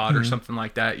tight spot or something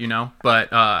like that,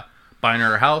 but. Buying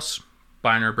her a house,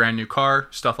 buying her a brand new car,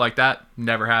 stuff like that,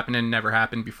 never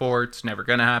happened before, it's never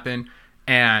gonna happen.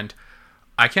 And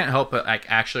I can't help but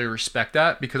actually respect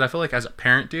that, because I feel as a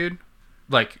parent, dude,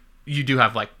 you do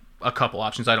have a couple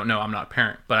options. I don't know, I'm not a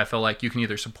parent, but I feel you can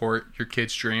either support your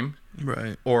kid's dream,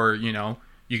 right, or you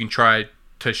can try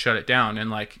to shut it down.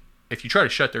 And if you try to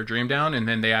shut their dream down and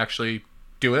then they actually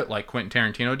do it like Quentin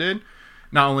Tarantino did,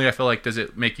 not only I feel does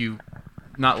it make you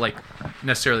not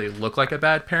necessarily look like a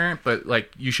bad parent, but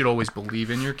you should always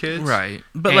believe in your kids, right?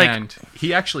 But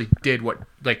he actually did what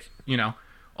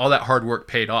all that hard work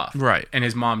paid off, right? And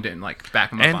his mom didn't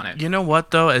back him up on it. You know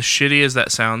what though? As shitty as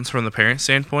that sounds from the parent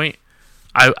standpoint,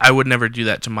 I would never do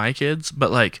that to my kids.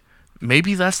 But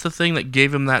maybe that's the thing that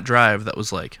gave him that drive. That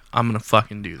was I'm gonna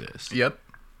fucking do this. Yep.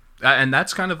 And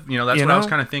that's kind of that's what I was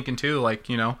kind of thinking too.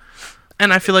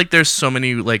 And I feel there's so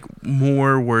many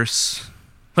more worse.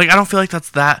 I don't feel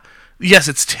that's that. Yes,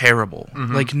 it's terrible.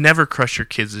 Mm-hmm. Never crush your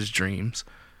kids' dreams.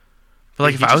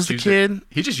 But if I was the kid,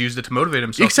 he just used it to motivate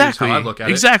himself. Exactly. How I look at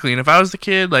it. Exactly. And if I was the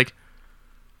kid,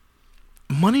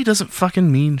 money doesn't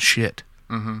fucking mean shit.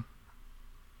 Mm-hmm.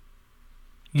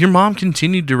 Your mom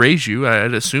continued to raise you.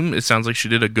 I'd assume it sounds like she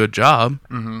did a good job.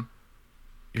 Mm-hmm.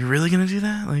 You're really gonna do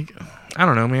that? I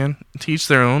don't know, man. Teach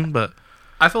their own. But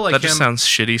I feel that just sounds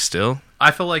shitty. Still,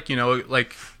 I feel like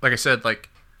I said,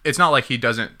 it's not like he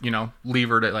doesn't, leave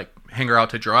her to hang her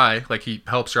out to dry. He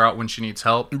helps her out when she needs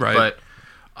help. Right. But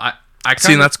I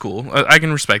see, that's cool. I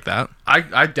can respect that.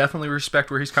 I definitely respect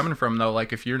where he's coming from, though.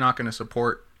 If you're not going to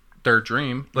support their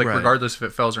dream, right. regardless if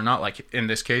it fails or not, in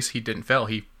this case, he didn't fail.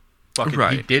 He fucking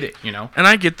he did it, And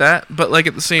I get that, but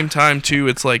at the same time too,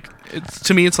 it's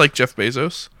to me, it's like Jeff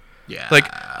Bezos. Yeah.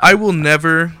 I will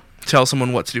never tell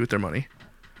someone what to do with their money.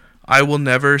 I will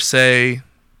never say,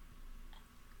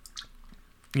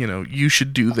 you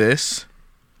should do this.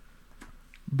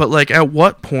 But at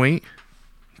what point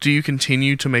do you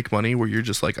continue to make money where you're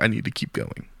just I need to keep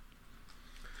going?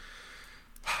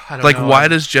 I don't know. Why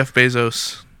does Jeff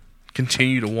Bezos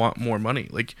continue to want more money?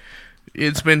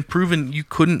 It's been proven you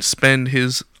couldn't spend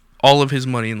all of his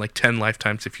money in 10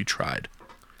 lifetimes if you tried.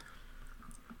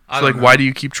 So, like, why do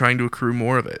you keep trying to accrue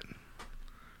more of it?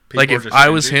 People Like, are if just I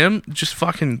was lazy. him, just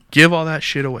fucking give all that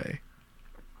shit away.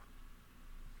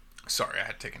 Sorry, I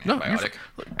had to take an No,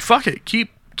 antibiotic. Fuck it. Keep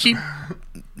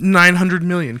 900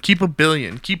 million. Keep $1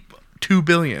 billion. Keep $2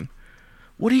 billion.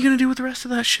 What are you gonna do with the rest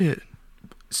of that shit?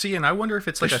 See, and I wonder if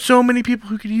it's like There's so many people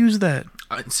who could use that.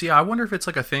 I wonder if it's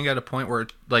like a thing at a point where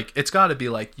like it's got to be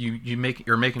like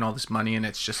you're making all this money and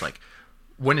it's just like,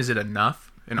 when is it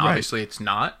enough? And Right. obviously it's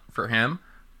not for him.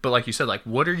 But like you said, like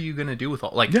what are you gonna do with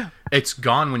all like? Yeah. It's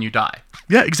gone when you die.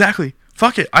 Yeah, exactly.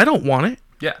 Fuck it. I don't want it.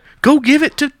 Yeah, Go give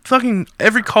it to fucking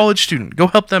every college student. Go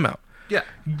help them out. yeah,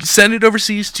 Send it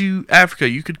overseas to Africa.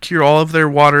 You could cure all of their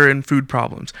water and food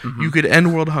problems. Mm-hmm. You could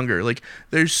end world hunger. Like,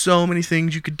 there's so many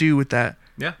things you could do with that.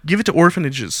 yeah. Give it to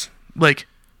orphanages. Like,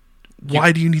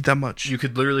 why do you need that much? You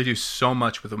could literally do so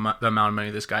much with the amount of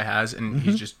money this guy has, and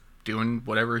he's just doing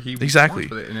whatever he Exactly.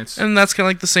 wants with it. And it's And that's kind of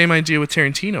like the same idea with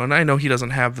Tarantino. And I know he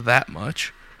doesn't have that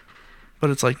much.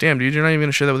 But it's like, damn, dude, you're not even going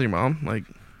to share that with your mom? Like,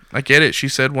 I get it. She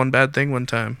said one bad thing one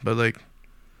time. But, like,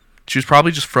 she was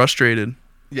probably just frustrated.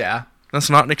 yeah, That's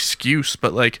not an excuse,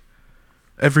 but, like,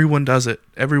 everyone does it.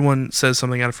 Everyone says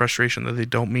something out of frustration that they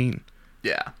don't mean.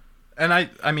 yeah. And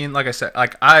I mean, like I said,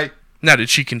 like Now, did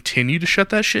she continue to shut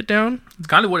that shit down? it's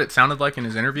kind of what it sounded like in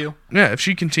his interview. Yeah, if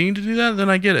she continued to do that, then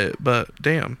I get it. But,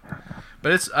 damn.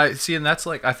 But it's I see, and that's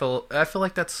like I feel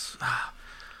like that's.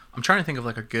 I'm trying to think of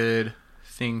like a good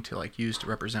thing to like use to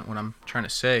represent what I'm trying to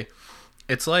say.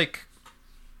 It's like,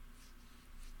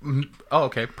 oh,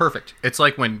 okay, perfect. It's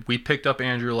like when we picked up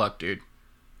Andrew Luck, dude.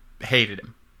 Hated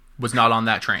him, was not on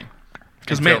that train.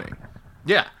 Because Until- Manning.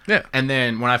 Yeah, Yeah. And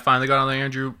then when I finally got on the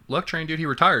Andrew Luck train, dude, he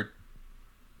retired.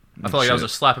 I felt like that was a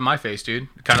Shit. slap in my face, dude.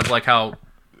 Kind of like how,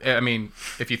 I mean,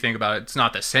 if you think about it, it's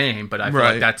not the same, but I feel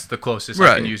Right. like that's the closest I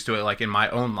Right. can use to it, like in my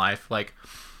own life. Like,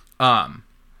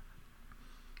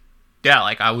 yeah,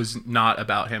 like I was not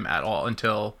about him at all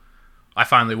until I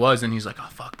finally was, and he's like, "Oh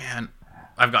fuck, man,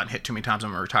 I've gotten hit too many times.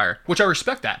 I'm gonna retire," which I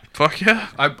respect that. Fuck yeah.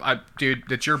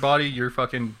 Dude, it's your body. You're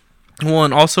fucking. Well,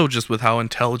 and also just with how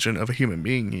intelligent of a human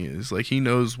being he is. Like, he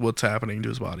knows what's happening to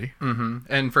his body.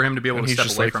 And for him to be able And to he's step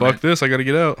just away like, from fuck it. this, I gotta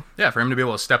get out. Yeah, for him to be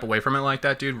able to step away from it like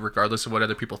that, dude, regardless of what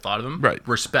other people thought of him. Right.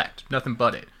 Respect. Nothing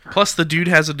but it. Plus, the dude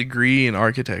has a degree in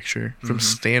architecture from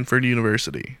Stanford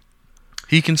University.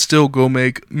 He can still go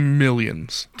make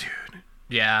millions.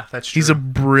 Yeah, that's true. He's a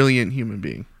brilliant human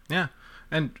being. Yeah.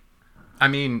 And I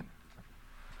mean,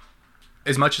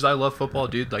 as much as I love football,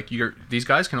 dude, like these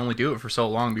guys can only do it for so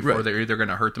long before Right. they're either going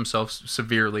to hurt themselves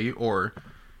severely or,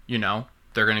 you know,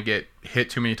 they're going to get hit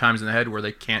too many times in the head where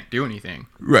they can't do anything.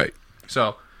 Right.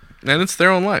 So, And it's their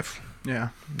own life. yeah.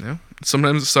 Yeah.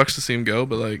 Sometimes it sucks to see him go,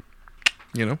 but, like,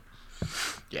 you know.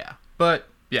 Yeah. But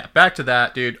yeah, back to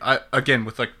that, dude. Again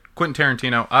with like Quentin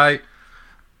Tarantino, I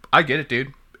get it,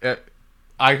 dude.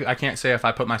 I can't say if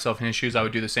I put myself in his shoes I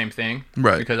would do the same thing,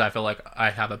 Right. Because I feel like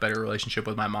I have a better relationship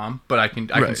with my mom, but I can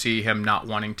Right. see him not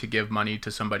wanting to give money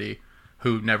to somebody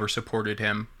who never supported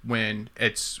him when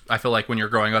I feel like when you're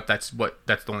growing up that's the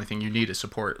only thing you need is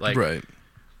support. Like Right.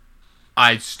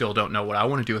 I still don't know what I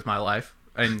want to do with my life,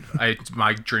 and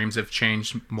my dreams have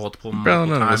changed multiple Bro,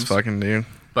 none of us times. fucking do.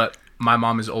 But my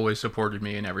mom has always supported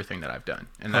me in everything that I've done,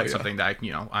 and that's yeah. something that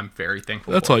I'm very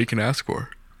thankful That's for. all you can ask for.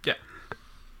 Yeah.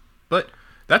 But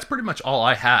that's pretty much all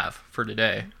I have for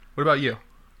today. What about you?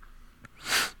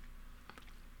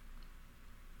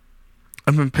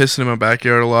 I've been pissing in my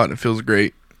backyard a lot, and it feels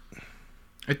great.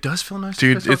 It does feel nice, to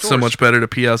Dude, piss it's so outdoors. much better to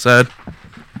pee outside.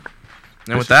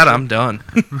 And with that, I'm done.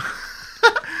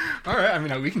 All right, I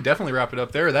mean, we can definitely wrap it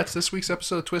up there. That's this week's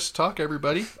episode of Twist Talk,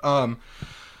 everybody.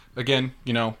 Again,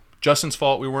 Justin's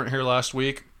fault we weren't here last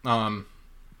week.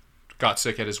 Got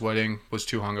sick at his wedding, was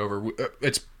too hungover.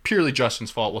 It's purely Justin's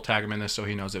fault. We'll tag him in this so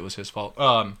he knows it was his fault.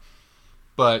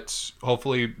 But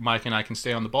hopefully Mike and I can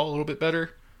stay on the ball a little bit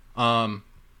better.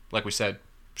 Like we said,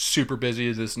 super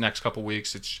busy this next couple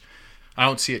weeks. I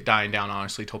don't see it dying down,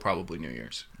 honestly, till probably New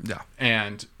Year's. Yeah.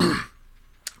 And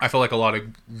I feel like a lot of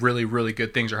really, really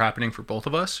good things are happening for both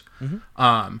of us.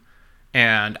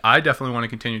 And I definitely want to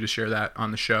continue to share that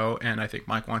on the show, and I think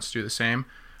Mike wants to do the same.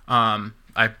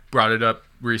 I brought it up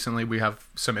recently. We have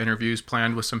some interviews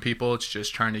planned with some people. It's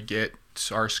just trying to get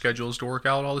our schedules to work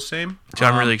out all the same. Dude,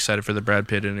 I'm really excited for the Brad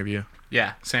Pitt interview.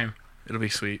 Yeah, same. It'll be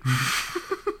sweet.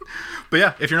 But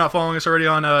yeah, if you're not following us already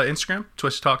on Instagram,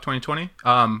 Twist Talk 2020.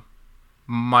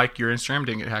 Mike, your Instagram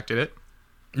didn't get hacked, did it?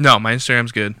 No, my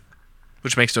Instagram's good.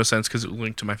 Which makes no sense because it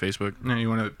linked to my Facebook. No, you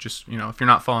want to just, if you're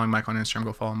not following Mike on Instagram,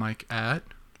 go follow Mike at.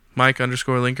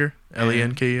 Mike_Linker.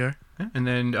 Lenker. Yeah, and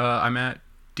then I'm at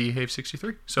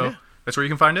dhave63. So Yeah. that's where you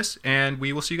can find us, and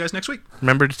we will see you guys next week.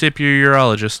 Remember to tip your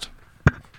urologist.